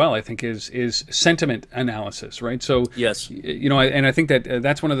exceptionally well, I think, is sentiment analysis, right? So, Yes. you know, and I think that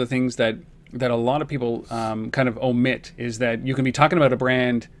that's one of the things that a lot of people kind of omit, is that you can be talking about a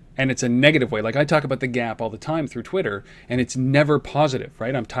brand and it's a negative way. Like I talk about the Gap all the time through Twitter, and it's never positive,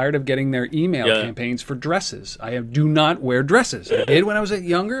 right? I'm tired of getting their email campaigns for dresses. Do not wear dresses. I did when I was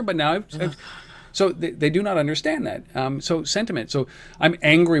younger, but now so they do not understand that. So sentiment. So I'm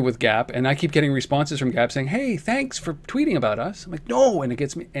angry with Gap, and I keep getting responses from Gap saying, "Hey, thanks for tweeting about us." I'm like, "No," and it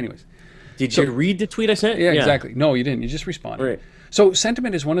gets me. Anyways. Did you read the tweet I sent? Yeah, exactly. No, you didn't. You just responded. Right. So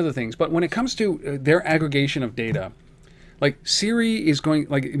sentiment is one of the things. But when it comes to their aggregation of data, like Siri is going,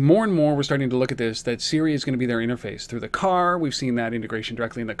 like more and more we're starting to look at this, that Siri is going to be their interface through the car. We've seen that integration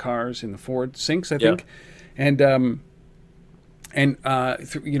directly in the cars, in the Ford Syncs, I think. And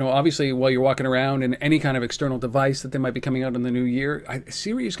you know, obviously, while you're walking around in any kind of external device that they might be coming out in the new year,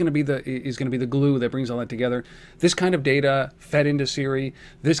 Siri is going to be the glue that brings all that together. This kind of data fed into Siri,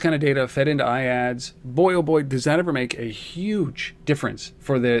 this kind of data fed into iAds. Boy, oh boy, does that ever make a huge difference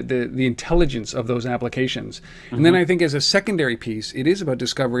for the intelligence of those applications. Mm-hmm. And then I think as a secondary piece, it is about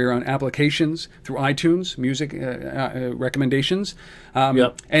discovery around applications through iTunes, music recommendations,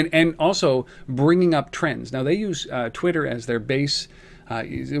 and also bringing up trends. Now they use Twitter as their base.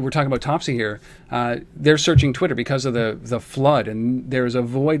 We're talking about Topsy here. They're searching Twitter because of the flood, and there's a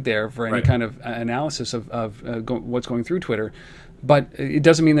void there for any kind of analysis of what's going through Twitter. But it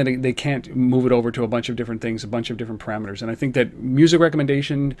doesn't mean that they can't move it over to a bunch of different things, a bunch of different parameters. And I think that music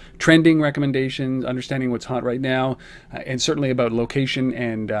recommendation, trending recommendations, understanding what's hot right now, and certainly about location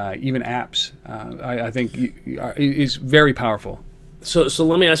and even apps, I think is very powerful. So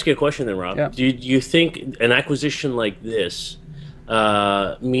let me ask you a question then, Rob. Yeah. Do you think an acquisition like this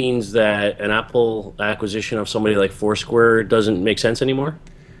means that an Apple acquisition of somebody like Foursquare doesn't make sense anymore?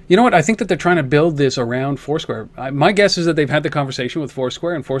 You know what? I think that they're trying to build this around Foursquare. My guess is that they've had the conversation with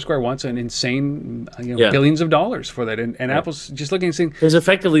Foursquare, and Foursquare wants an insane, billions of dollars for that. And Apple's just looking and saying, because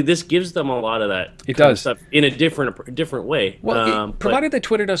effectively this gives them a lot of that. It does stuff in a different way. Well, provided that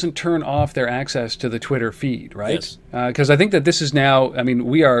Twitter doesn't turn off their access to the Twitter feed, right? Yes. Because I think that this is now. I mean,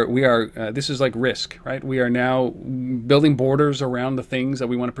 we are. This is like Risk, right? We are now building borders around the things that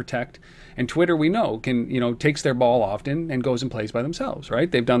we want to protect. And Twitter, we know, takes their ball often and goes and plays by themselves,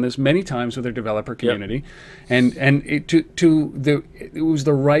 right? They've done this many times with their developer community, and it was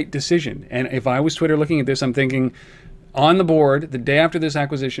the right decision. And if I was Twitter looking at this, I'm thinking, on the board, the day after this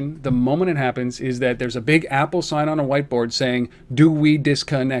acquisition, the moment it happens is that there's a big Apple sign on a whiteboard saying, "Do we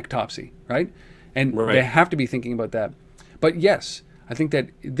disconnect Topsy?" Right? And they have to be thinking about that. But yes, I think that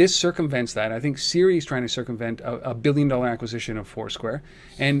this circumvents that. I think Siri is trying to circumvent a $1 billion acquisition of Foursquare,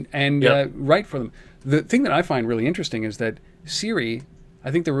 and right for them. The thing that I find really interesting is that Siri,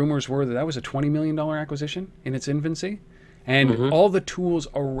 I think the rumors were that was a $20 million acquisition in its infancy, and all the tools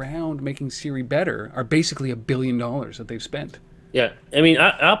around making Siri better are basically $1 billion that they've spent. Yeah, I mean,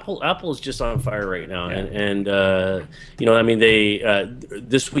 Apple is just on fire right now, and I mean, they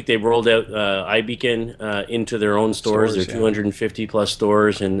this week they rolled out iBeacon into their own stores. Their 250 plus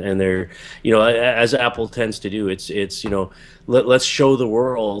stores, and they're, as Apple tends to do, it's let's show the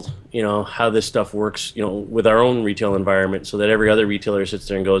world how this stuff works with our own retail environment, so that every other retailer sits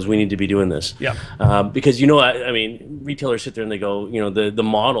there and goes, we need to be doing this. Yeah. Because I mean, retailers sit there and they go, the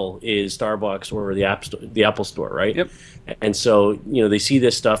model is Starbucks or the Apple Store, right? Yep. And so they see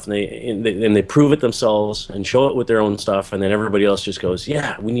this stuff and they prove it themselves and show it with their own stuff, and then everybody else just goes,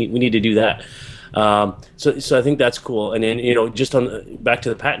 yeah, we need to do that. So I think that's cool. And then just back to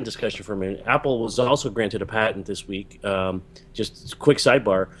the patent discussion for a minute, Apple was also granted a patent this week. Just a quick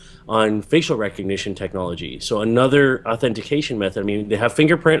sidebar on facial recognition technology. So another authentication method. I mean, they have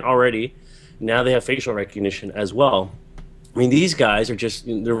fingerprint already. Now they have facial recognition as well. I mean, these guys are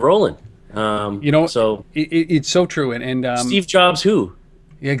they're rolling. So it's so true. And Steve Jobs, who?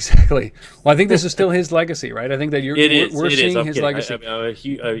 Yeah, exactly. Well, I think this is still his legacy, right? I think that we're seeing his legacy.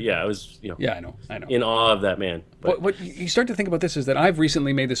 I was Yeah, I know. in awe of that man. But what you start to think about this is that I've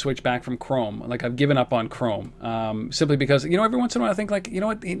recently made the switch back from Chrome. Like, I've given up on Chrome simply because every once in a while I think, like,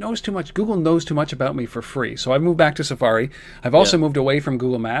 what, he knows too much. Google knows too much about me for free. So I've moved back to Safari. I've also moved away from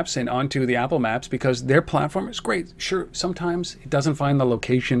Google Maps and onto the Apple Maps because their platform is great. Sure, sometimes it doesn't find the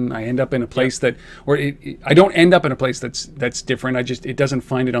location. I end up in a place I don't end up in a place that's different. It doesn't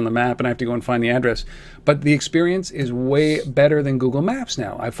find it on the map, and I have to go and find the address. But the experience is way better than Google Maps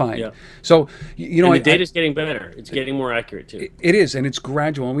now, I find. Yeah. So and the data's getting better. It's getting more accurate too. It is, and it's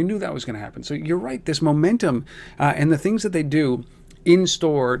gradual, and we knew that was going to happen. So you're right. This momentum and the things that they do in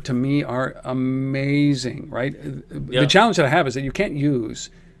store, to me, are amazing. Right. The challenge that I have is that you can't use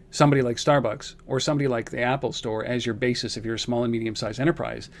somebody like Starbucks or somebody like the Apple Store as your basis if you're a small and medium-sized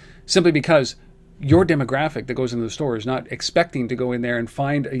enterprise, simply because your demographic that goes into the store is not expecting to go in there and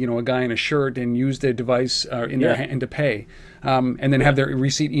find a guy in a shirt and use the device in their hand to pay, and then have their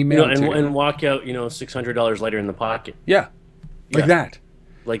receipt emailed and walk out $600 later in the pocket. Yeah, like that.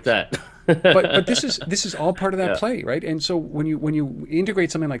 Like that. but this is all part of that play, right? And so when you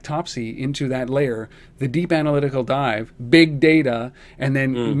integrate something like Topsy into that layer, the deep analytical dive, big data, and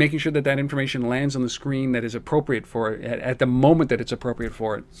then making sure that information lands on the screen that is appropriate for it at the moment that it's appropriate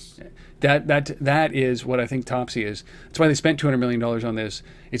for it, that is what I think Topsy is. That's why they spent $200 million on this.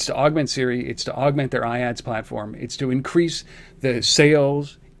 It's to augment Siri. It's to augment their iAds platform. It's to increase the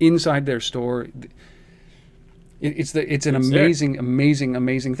sales inside their store. It's an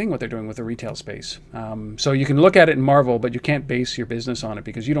amazing thing what they're doing with the retail space. So you can look at it and marvel, but you can't base your business on it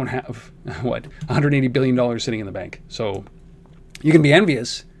because you don't have $180 billion sitting in the bank. So you can be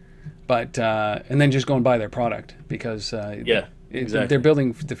envious, but and then just go and buy their product because they're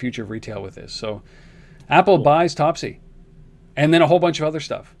building the future of retail with this. So Apple buys Topsy, and then a whole bunch of other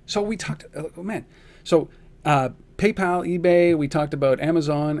stuff. So we talked. So PayPal, eBay. We talked about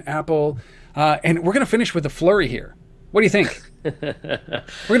Amazon, Apple. And we're going to finish with a flurry here. What do you think? We're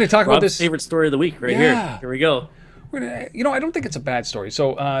going to talk about this favorite story of the week here. Here we go. I don't think it's a bad story.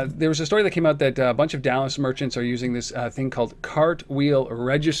 So there was a story that came out that a bunch of Dallas merchants are using this thing called Cartwheel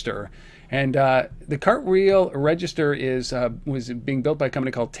Register. And the Cartwheel Register was being built by a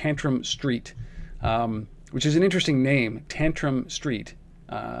company called Tantrum Street, which is an interesting name, Tantrum Street.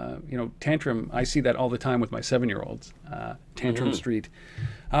 Tantrum, I see that all the time with my 7-year-olds, Tantrum Street.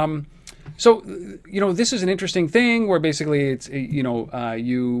 So, this is an interesting thing where basically it's,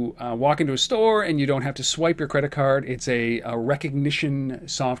 you walk into a store and you don't have to swipe your credit card. It's a recognition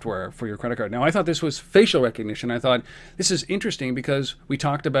software for your credit card. Now, I thought this was facial recognition. I thought this is interesting because we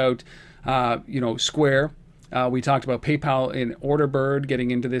talked about, Square. We talked about PayPal and Orderbird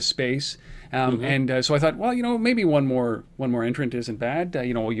getting into this space. And so I thought, well, maybe one more entrant isn't bad.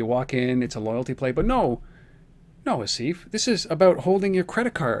 You walk in, it's a loyalty play. But no, Asif, this is about holding your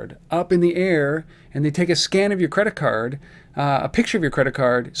credit card up in the air, and they take a scan of your credit card, a picture of your credit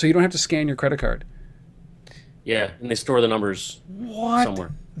card, so you don't have to scan your credit card. Yeah, and they store the numbers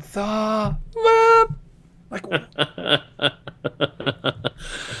somewhere.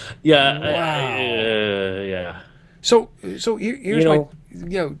 Yeah. So here's go ahead.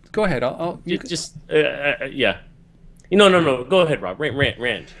 No. Go ahead, Rob.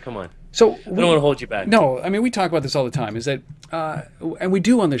 Rant. Come on. So I don't want to hold you back. No, I mean, we talk about this all the time, is that, and we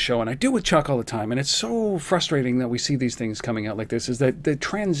do on this show, and I do with Chuck all the time, and it's so frustrating that we see these things coming out like this, is that the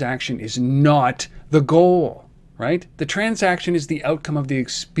transaction is not the goal, right? The transaction is the outcome of the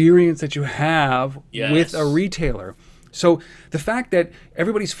experience that you have with a retailer. So the fact that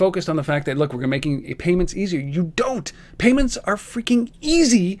everybody's focused on the fact that, look, we're making payments easier. You don't. Payments are freaking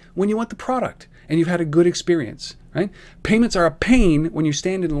easy when you want the product and you've had a good experience, right? Payments are a pain when you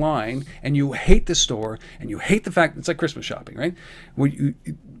stand in line and you hate the store and you hate the fact it's like Christmas shopping, right?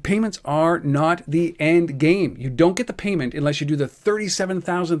 Payments are not the end game. You don't get the payment unless you do the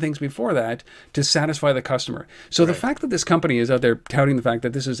 37,000 things before that to satisfy the customer. So the fact that this company is out there touting the fact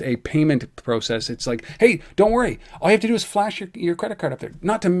that this is a payment process, it's like, hey, don't worry. All you have to do is flash your credit card up there.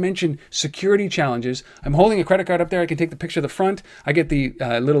 Not to mention security challenges. I'm holding a credit card up there. I can take the picture of the front. I get the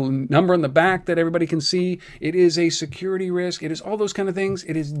little number on the back that everybody can see. It is a security risk. It is all those kind of things.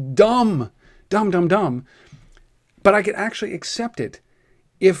 It is dumb. But I could actually accept it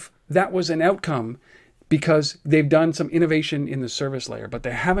if that was an outcome because they've done some innovation in the service layer, but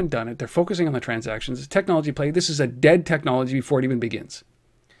they haven't done it. They're focusing on the transactions. It's a technology play. This is a dead technology before it even begins.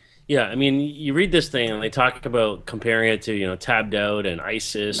 Yeah, I mean, you read this thing and they talk about comparing it to, Tabbed Out and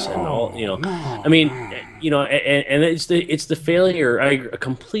ISIS and all, I mean, and it's the failure. I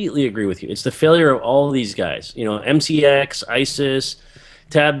completely agree with you. It's the failure of all of these guys, MCX, ISIS,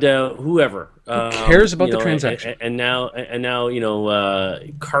 Tabbed Out, whoever. Who cares about the transaction? And now,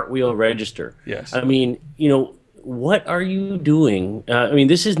 Cartwheel Register. Yes. I mean, what are you doing? I mean,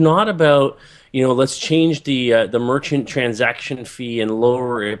 this is not about, let's change the merchant transaction fee and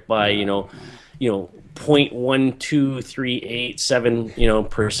lower it by, 0.12387,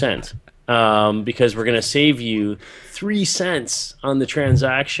 percent. Because we're going to save you 3 cents on the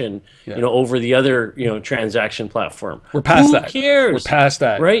transaction, over the other, transaction platform. We're past that. Who cares? We're past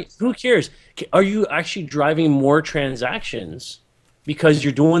that. Right? Who cares? Are you actually driving more transactions because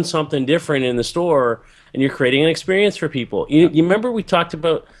you're doing something different in the store and you're creating an experience for people? You remember we talked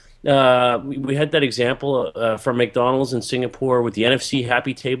about, we had that example from McDonald's in Singapore with the NFC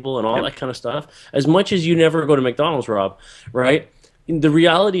Happy Table and all that kind of stuff. As much as you never go to McDonald's, Rob, right? the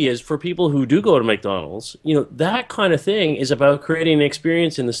reality is, for people who do go to McDonald's, that kind of thing is about creating an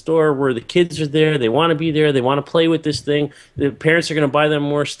experience in the store where the kids are there, they want to be there, they want to play with this thing. The parents are going to buy them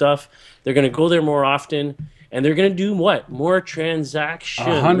more stuff. They're going to go there more often, and they're going to do what? More transactions.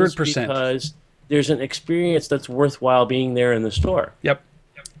 100%. Because there's an experience that's worthwhile being there in the store. Yep.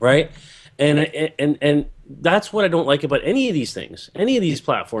 Right? And that's what I don't like about any of these things, any of these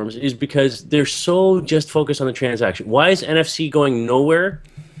platforms, is because they're so just focused on the transaction. Why is NFC going nowhere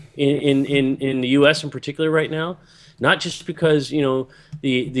in the US in particular right now? Not just because, the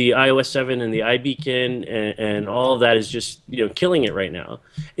iOS 7 and the iBeacon and all of that is just, killing it right now.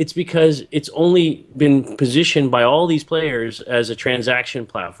 It's because it's only been positioned by all these players as a transaction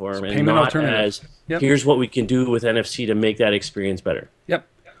platform and not as, here's what we can do with NFC to make that experience better. Yep.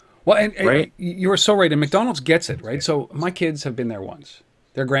 Well, and right? You are so right. And McDonald's gets it, right? So my kids have been there once.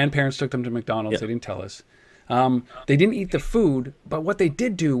 Their grandparents took them to McDonald's. They didn't tell us. They didn't eat the food, but what they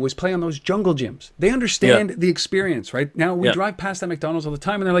did do was play on those jungle gyms. They understand the experience, right? Now we drive past that McDonald's all the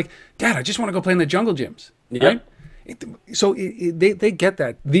time, and they're like, "Dad, I just want to go play in the jungle gyms." Right? So they get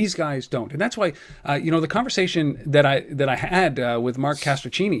that. These guys don't, and that's why the conversation that I had with Mark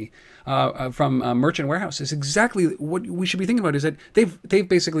Castrocini from Merchant Warehouse is exactly what we should be thinking about. Is that they've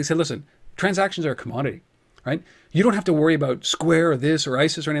basically said, listen, transactions are a commodity, right? You don't have to worry about Square or this or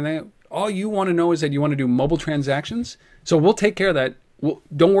ISIS or anything. All you want to know is that you want to do mobile transactions. So we'll take care of that.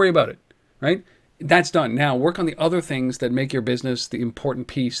 Don't worry about it, right? That's done. Now work on the other things that make your business the important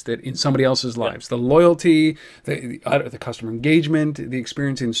piece that in somebody else's lives. The loyalty, the customer engagement, the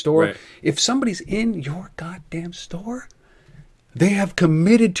experience in store. Right. If somebody's in your goddamn store, they have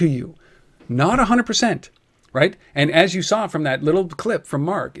committed to you. Not 100%, right? And as you saw from that little clip from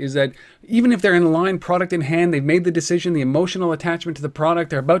Mark, is that even if they're in line, product in hand, they've made the decision, the emotional attachment to the product,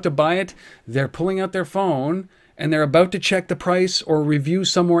 they're about to buy it, they're pulling out their phone, and they're about to check the price or review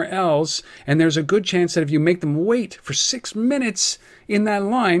somewhere else, and there's a good chance that if you make them wait for 6 minutes in that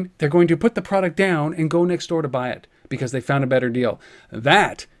line, they're going to put the product down and go next door to buy it because they found a better deal.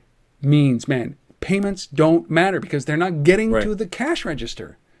 That means, man, payments don't matter because they're not getting to the cash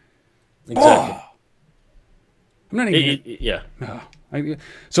register. Exactly. Oh! I'm not even...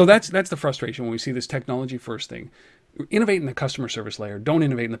 So that's the frustration when we see this technology first thing. Innovate in the customer service layer. Don't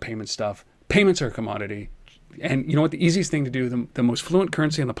innovate in the payment stuff. Payments are a commodity. And you know what? The easiest thing to do, the most fluent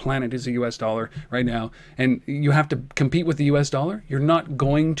currency on the planet is the US dollar right now. And you have to compete with the US dollar. You're not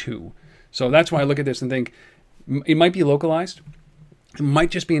going to. So that's why I look at this and think it might be localized. It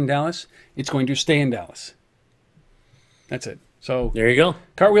might just be in Dallas. It's going to stay in Dallas. That's it. So there you go.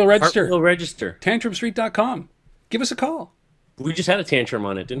 Cartwheel Register. Cartwheel Register. TantrumStreet.com. Give us a call. We just had a tantrum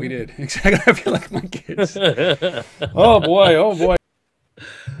on it, didn't we? We did. Exactly. I feel like my kids. Oh, boy. Oh, boy.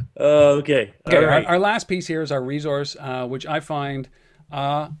 Okay. Okay. Right. Our last piece here is our resource, which I find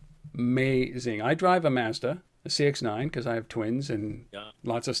amazing. I drive a Mazda, a CX-9, because I have twins and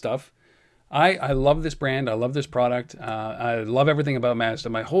lots of stuff. I love this brand. I love this product. I love everything about Mazda.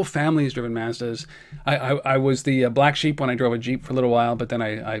 My whole family has driven Mazdas. I was the black sheep when I drove a Jeep for a little while, but then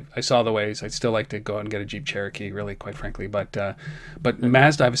I saw the ways. I'd still like to go out and get a Jeep Cherokee, really, quite frankly. But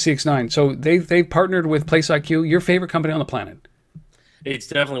Mazda, I have a CX-9. So they've partnered with PlaceIQ, your favorite company on the planet. It's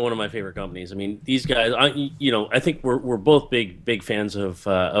definitely one of my favorite companies. I mean, these guys, I think we're both big fans of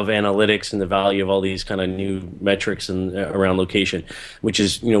analytics and the value of all these kind of new metrics and around location, which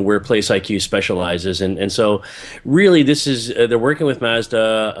is, where PlaceIQ specializes. And so really this is, they're working with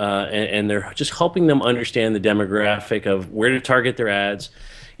Mazda and they're just helping them understand the demographic of where to target their ads,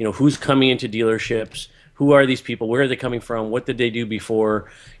 who's coming into dealerships, who are these people? Where are they coming from? What did they do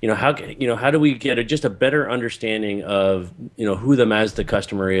before? How do we get just a better understanding of who the Mazda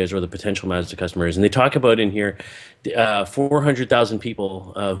customer is or the potential Mazda customer is? And they talk about in here 400,000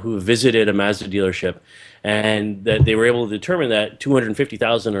 people who visited a Mazda dealership, and that they were able to determine that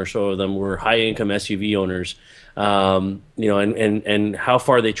 250,000 or so of them were high-income SUV owners. And how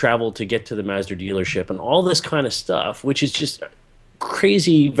far they traveled to get to the Mazda dealership, and all this kind of stuff, which is just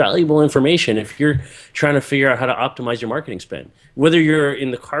crazy valuable information if you're trying to figure out how to optimize your marketing spend, whether you're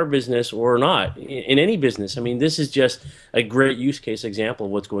in the car business or not, in any business. I mean, this is just a great use case example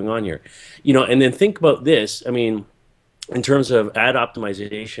of what's going on here. And then think about this, I mean, in terms of ad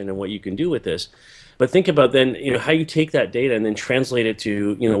optimization and what you can do with this. But think about then, how you take that data and then translate it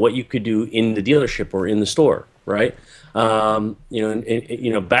to, what you could do in the dealership or in the store, right? Back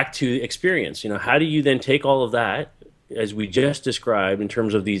to experience. How do you then take all of that, as we just described in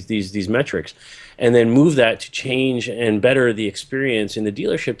terms of these metrics, and then move that to change and better the experience in the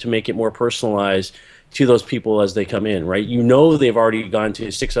dealership to make it more personalized to those people as they come in, right? They've already gone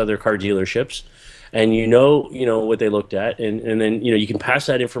to 6 other car dealerships, and you know what they looked at, and then you can pass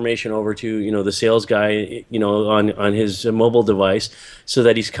that information over to the sales guy on his mobile device, so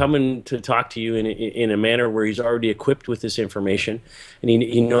that he's coming to talk to you in a manner where he's already equipped with this information, and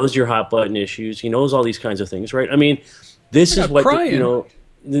he knows your hot button issues, he knows all these kinds of things, right? I mean, this is what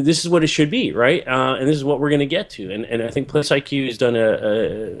this is what it should be, right? And this is what we're going to get to. And I think PlusIQ has done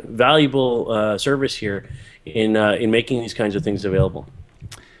a valuable service here in making these kinds of things available.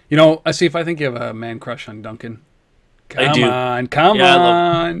 See if I think you have a man crush on Duncan. I do. Come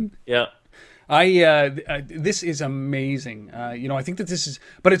on. Yeah. This is amazing. I think that this is,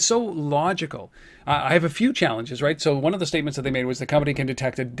 but it's so logical. I have a few challenges, right? So one of the statements that they made was the company can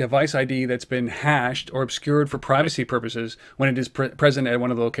detect a device ID that's been hashed or obscured for privacy purposes when it is present at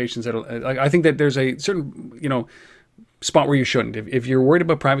one of the locations. I think that there's a certain, spot where you shouldn't. If you're worried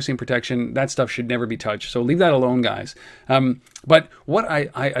about privacy and protection, that stuff should never be touched. So leave that alone, guys. But what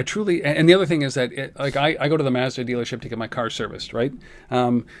I truly, and the other thing is that I go to the Mazda dealership to get my car serviced, right?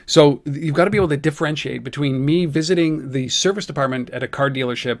 So you've got to be able to differentiate between me visiting the service department at a car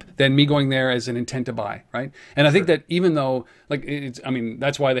dealership than me going there as an intent to buy, right? And I think that even though,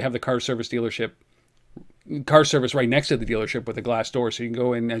 that's why they have the car service right next to the dealership with a glass door, so you can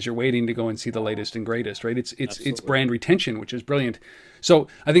go in as you're waiting to go and see the latest and greatest, right? It's brand retention, which is brilliant. So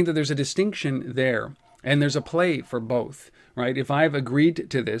I think that there's a distinction there, and there's a play for both, right? If I've agreed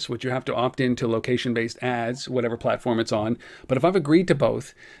to this, which you have to opt into location-based ads, whatever platform it's on, but if I've agreed to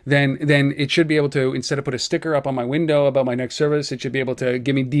both, then it should be able to, instead of put a sticker up on my window about my next service, it should be able to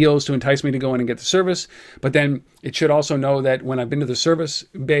give me deals to entice me to go in and get the service. But then it should also know that when I've been to the service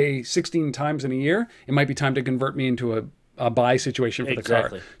bay 16 times in a year, it might be time to convert me into a buy situation for the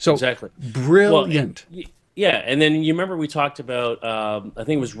car. So brilliant. Well, yeah, and then you remember we talked about, I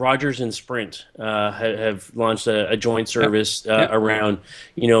think it was Rogers and Sprint have launched a joint service around,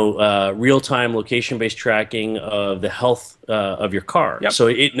 real-time location-based tracking of the health of your car. Yep. So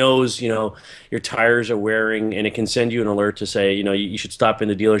it knows, your tires are wearing, and it can send you an alert to say, you should stop in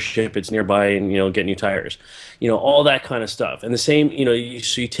the dealership, it's nearby, and, get new tires. All that kind of stuff. And the same,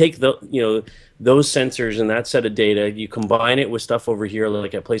 so you take those sensors and that set of data, you combine it with stuff over here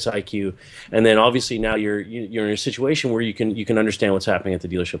like at PlusIQ, and then obviously now you're in a situation where you can understand what's happening at the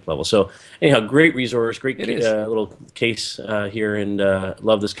dealership level. So anyhow, great resource, great little case here, and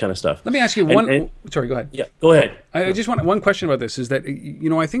love this kind of stuff. Let me ask you sorry, go ahead. Yeah, go ahead. I just want one question about this. Is that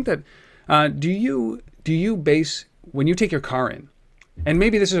I think that do you base when you take your car in? And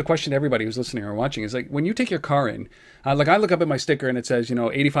maybe this is a question to everybody who's listening or watching, is like when you take your car in, I look up at my sticker and it says,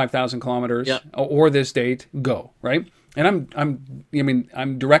 85,000 kilometers or this date, go, right? And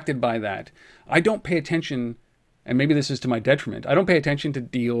I'm directed by that. I don't pay attention, and maybe this is to my detriment, I don't pay attention to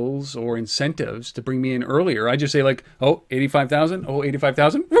deals or incentives to bring me in earlier. I just say 85,000,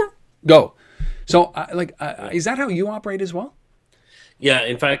 85,000, go. So is that how you operate as well? Yeah,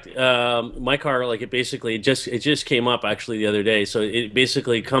 in fact, my car, it just came up actually the other day. So it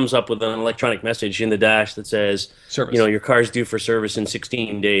basically comes up with an electronic message in the dash that says, service. Your car's due for service in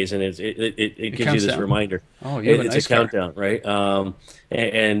 16 days, and it gives you this reminder. Oh, you have it's a countdown, right?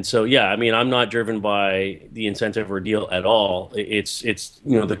 And so I'm not driven by the incentive or deal at all. It's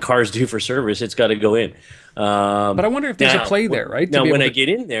the car's due for service. It's got to go in. But I wonder if there's a play there, right? Now, when I get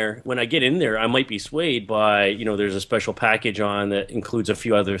in there, I might be swayed by, there's a special package on that includes a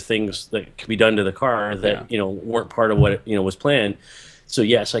few other things that can be done to the car that, weren't part of what, was planned. So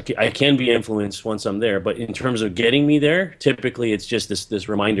yes, I can be influenced once I'm there. But in terms of getting me there, typically it's just this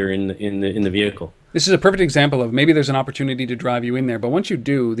reminder in the vehicle. This is a perfect example of maybe there's an opportunity to drive you in there. But once you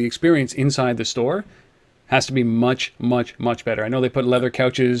do, the experience inside the store has to be much, much, much better. I know they put leather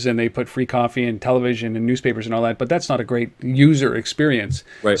couches and they put free coffee and television and newspapers and all that, but that's not a great user experience.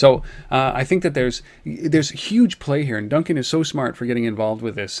 Right. So I think that there's huge play here, and Duncan is so smart for getting involved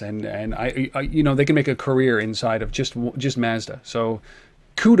with this, and I they can make a career inside of just Mazda. So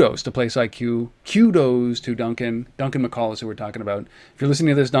kudos to PlusIQ, kudos to Duncan McCall is who we're talking about. If you're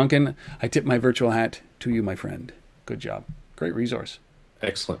listening to this, Duncan, I tip my virtual hat to you, my friend. Good job. Great resource.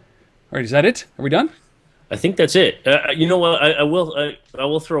 Excellent. All right, is that it? Are we done? I think that's it. You know what? I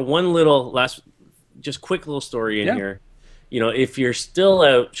will throw one little quick little story in here. If you're still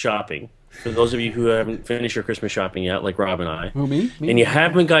out shopping, for those of you who haven't finished your Christmas shopping yet, like Rob and I, and you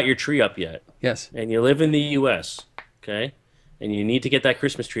haven't got your tree up yet, yes, and you live in the U.S., okay, and you need to get that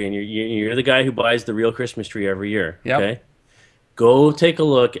Christmas tree, and you're the guy who buys the real Christmas tree every year, okay, go take a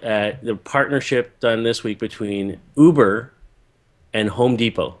look at the partnership done this week between Uber and Home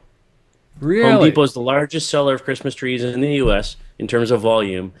Depot. Really? Home Depot is the largest seller of Christmas trees in the U.S. in terms of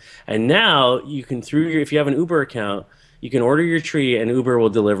volume. And now you can, if you have an Uber account, you can order your tree and Uber will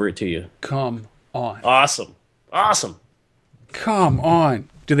deliver it to you. Come on. Awesome. Come on.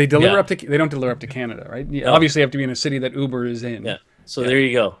 Do they deliver Yeah. up to? They don't deliver up to Canada, right? You No. obviously have to be in a city that Uber is in. Yeah. So there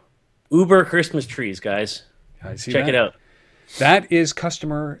you go. Uber Christmas trees, guys. I see Check that. it out. That is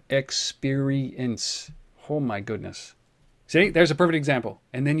customer experience. Oh my goodness. See, there's a perfect example.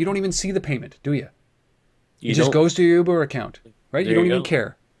 And then you don't even see the payment, do you? It just goes to your Uber account, right? You There don't you even go.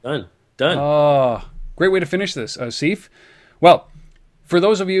 care. Done. Oh, great way to finish this, Sif. Well, for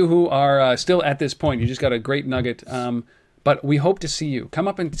those of you who are still at this point, you just got a great nugget. But we hope to see you. Come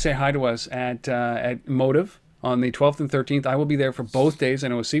up and say hi to us at Motive on the 12th and 13th. I will be there for both days. I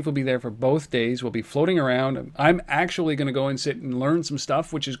know Asif will be there for both days. We'll be floating around. I'm actually going to go and sit and learn some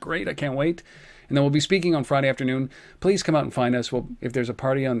stuff, which is great. I can't wait. And then we'll be speaking on Friday afternoon. Please come out and find us. If there's a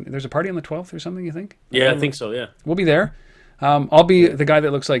party on the 12th or something, you think? Yeah, I think so, yeah. We'll be there. I'll be the guy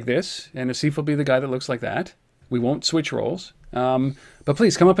that looks like this, and Asif will be the guy that looks like that. We won't switch roles. But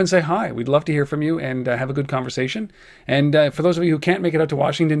please come up and say hi. We'd love to hear from you and have a good conversation. And for those of you who can't make it out to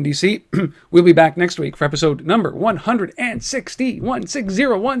Washington, D.C., we'll be back next week for episode number 160,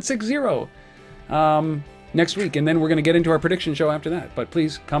 160. Next week. And then we're going to get into our prediction show after that. But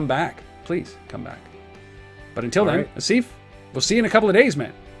please come back. Please come back. But until then, right. Asif, we'll see you in a couple of days,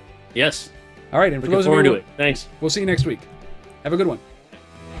 man. Yes. All right. And for Looking those forward of to you, it. Thanks. we'll see you next week. Have a good one.